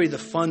carry the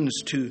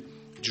funds to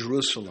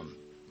Jerusalem.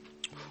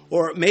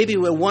 Or maybe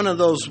we're one of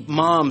those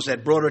moms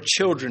that brought her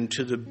children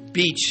to the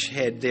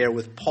beachhead there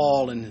with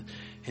Paul and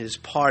his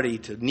party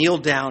to kneel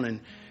down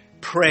and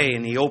pray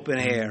in the open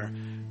air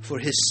for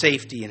his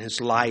safety and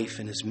his life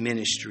and his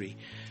ministry.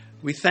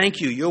 We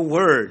thank you. Your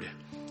word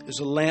is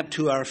a lamp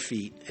to our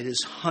feet. It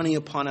is honey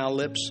upon our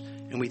lips,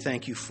 and we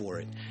thank you for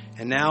it.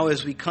 And now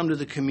as we come to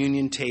the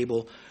communion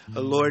table,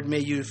 Lord, may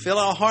you fill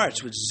our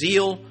hearts with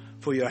zeal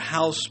for your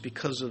house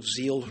because of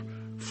zeal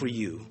for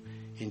you.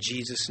 In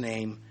Jesus'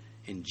 name,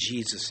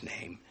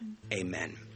 amen.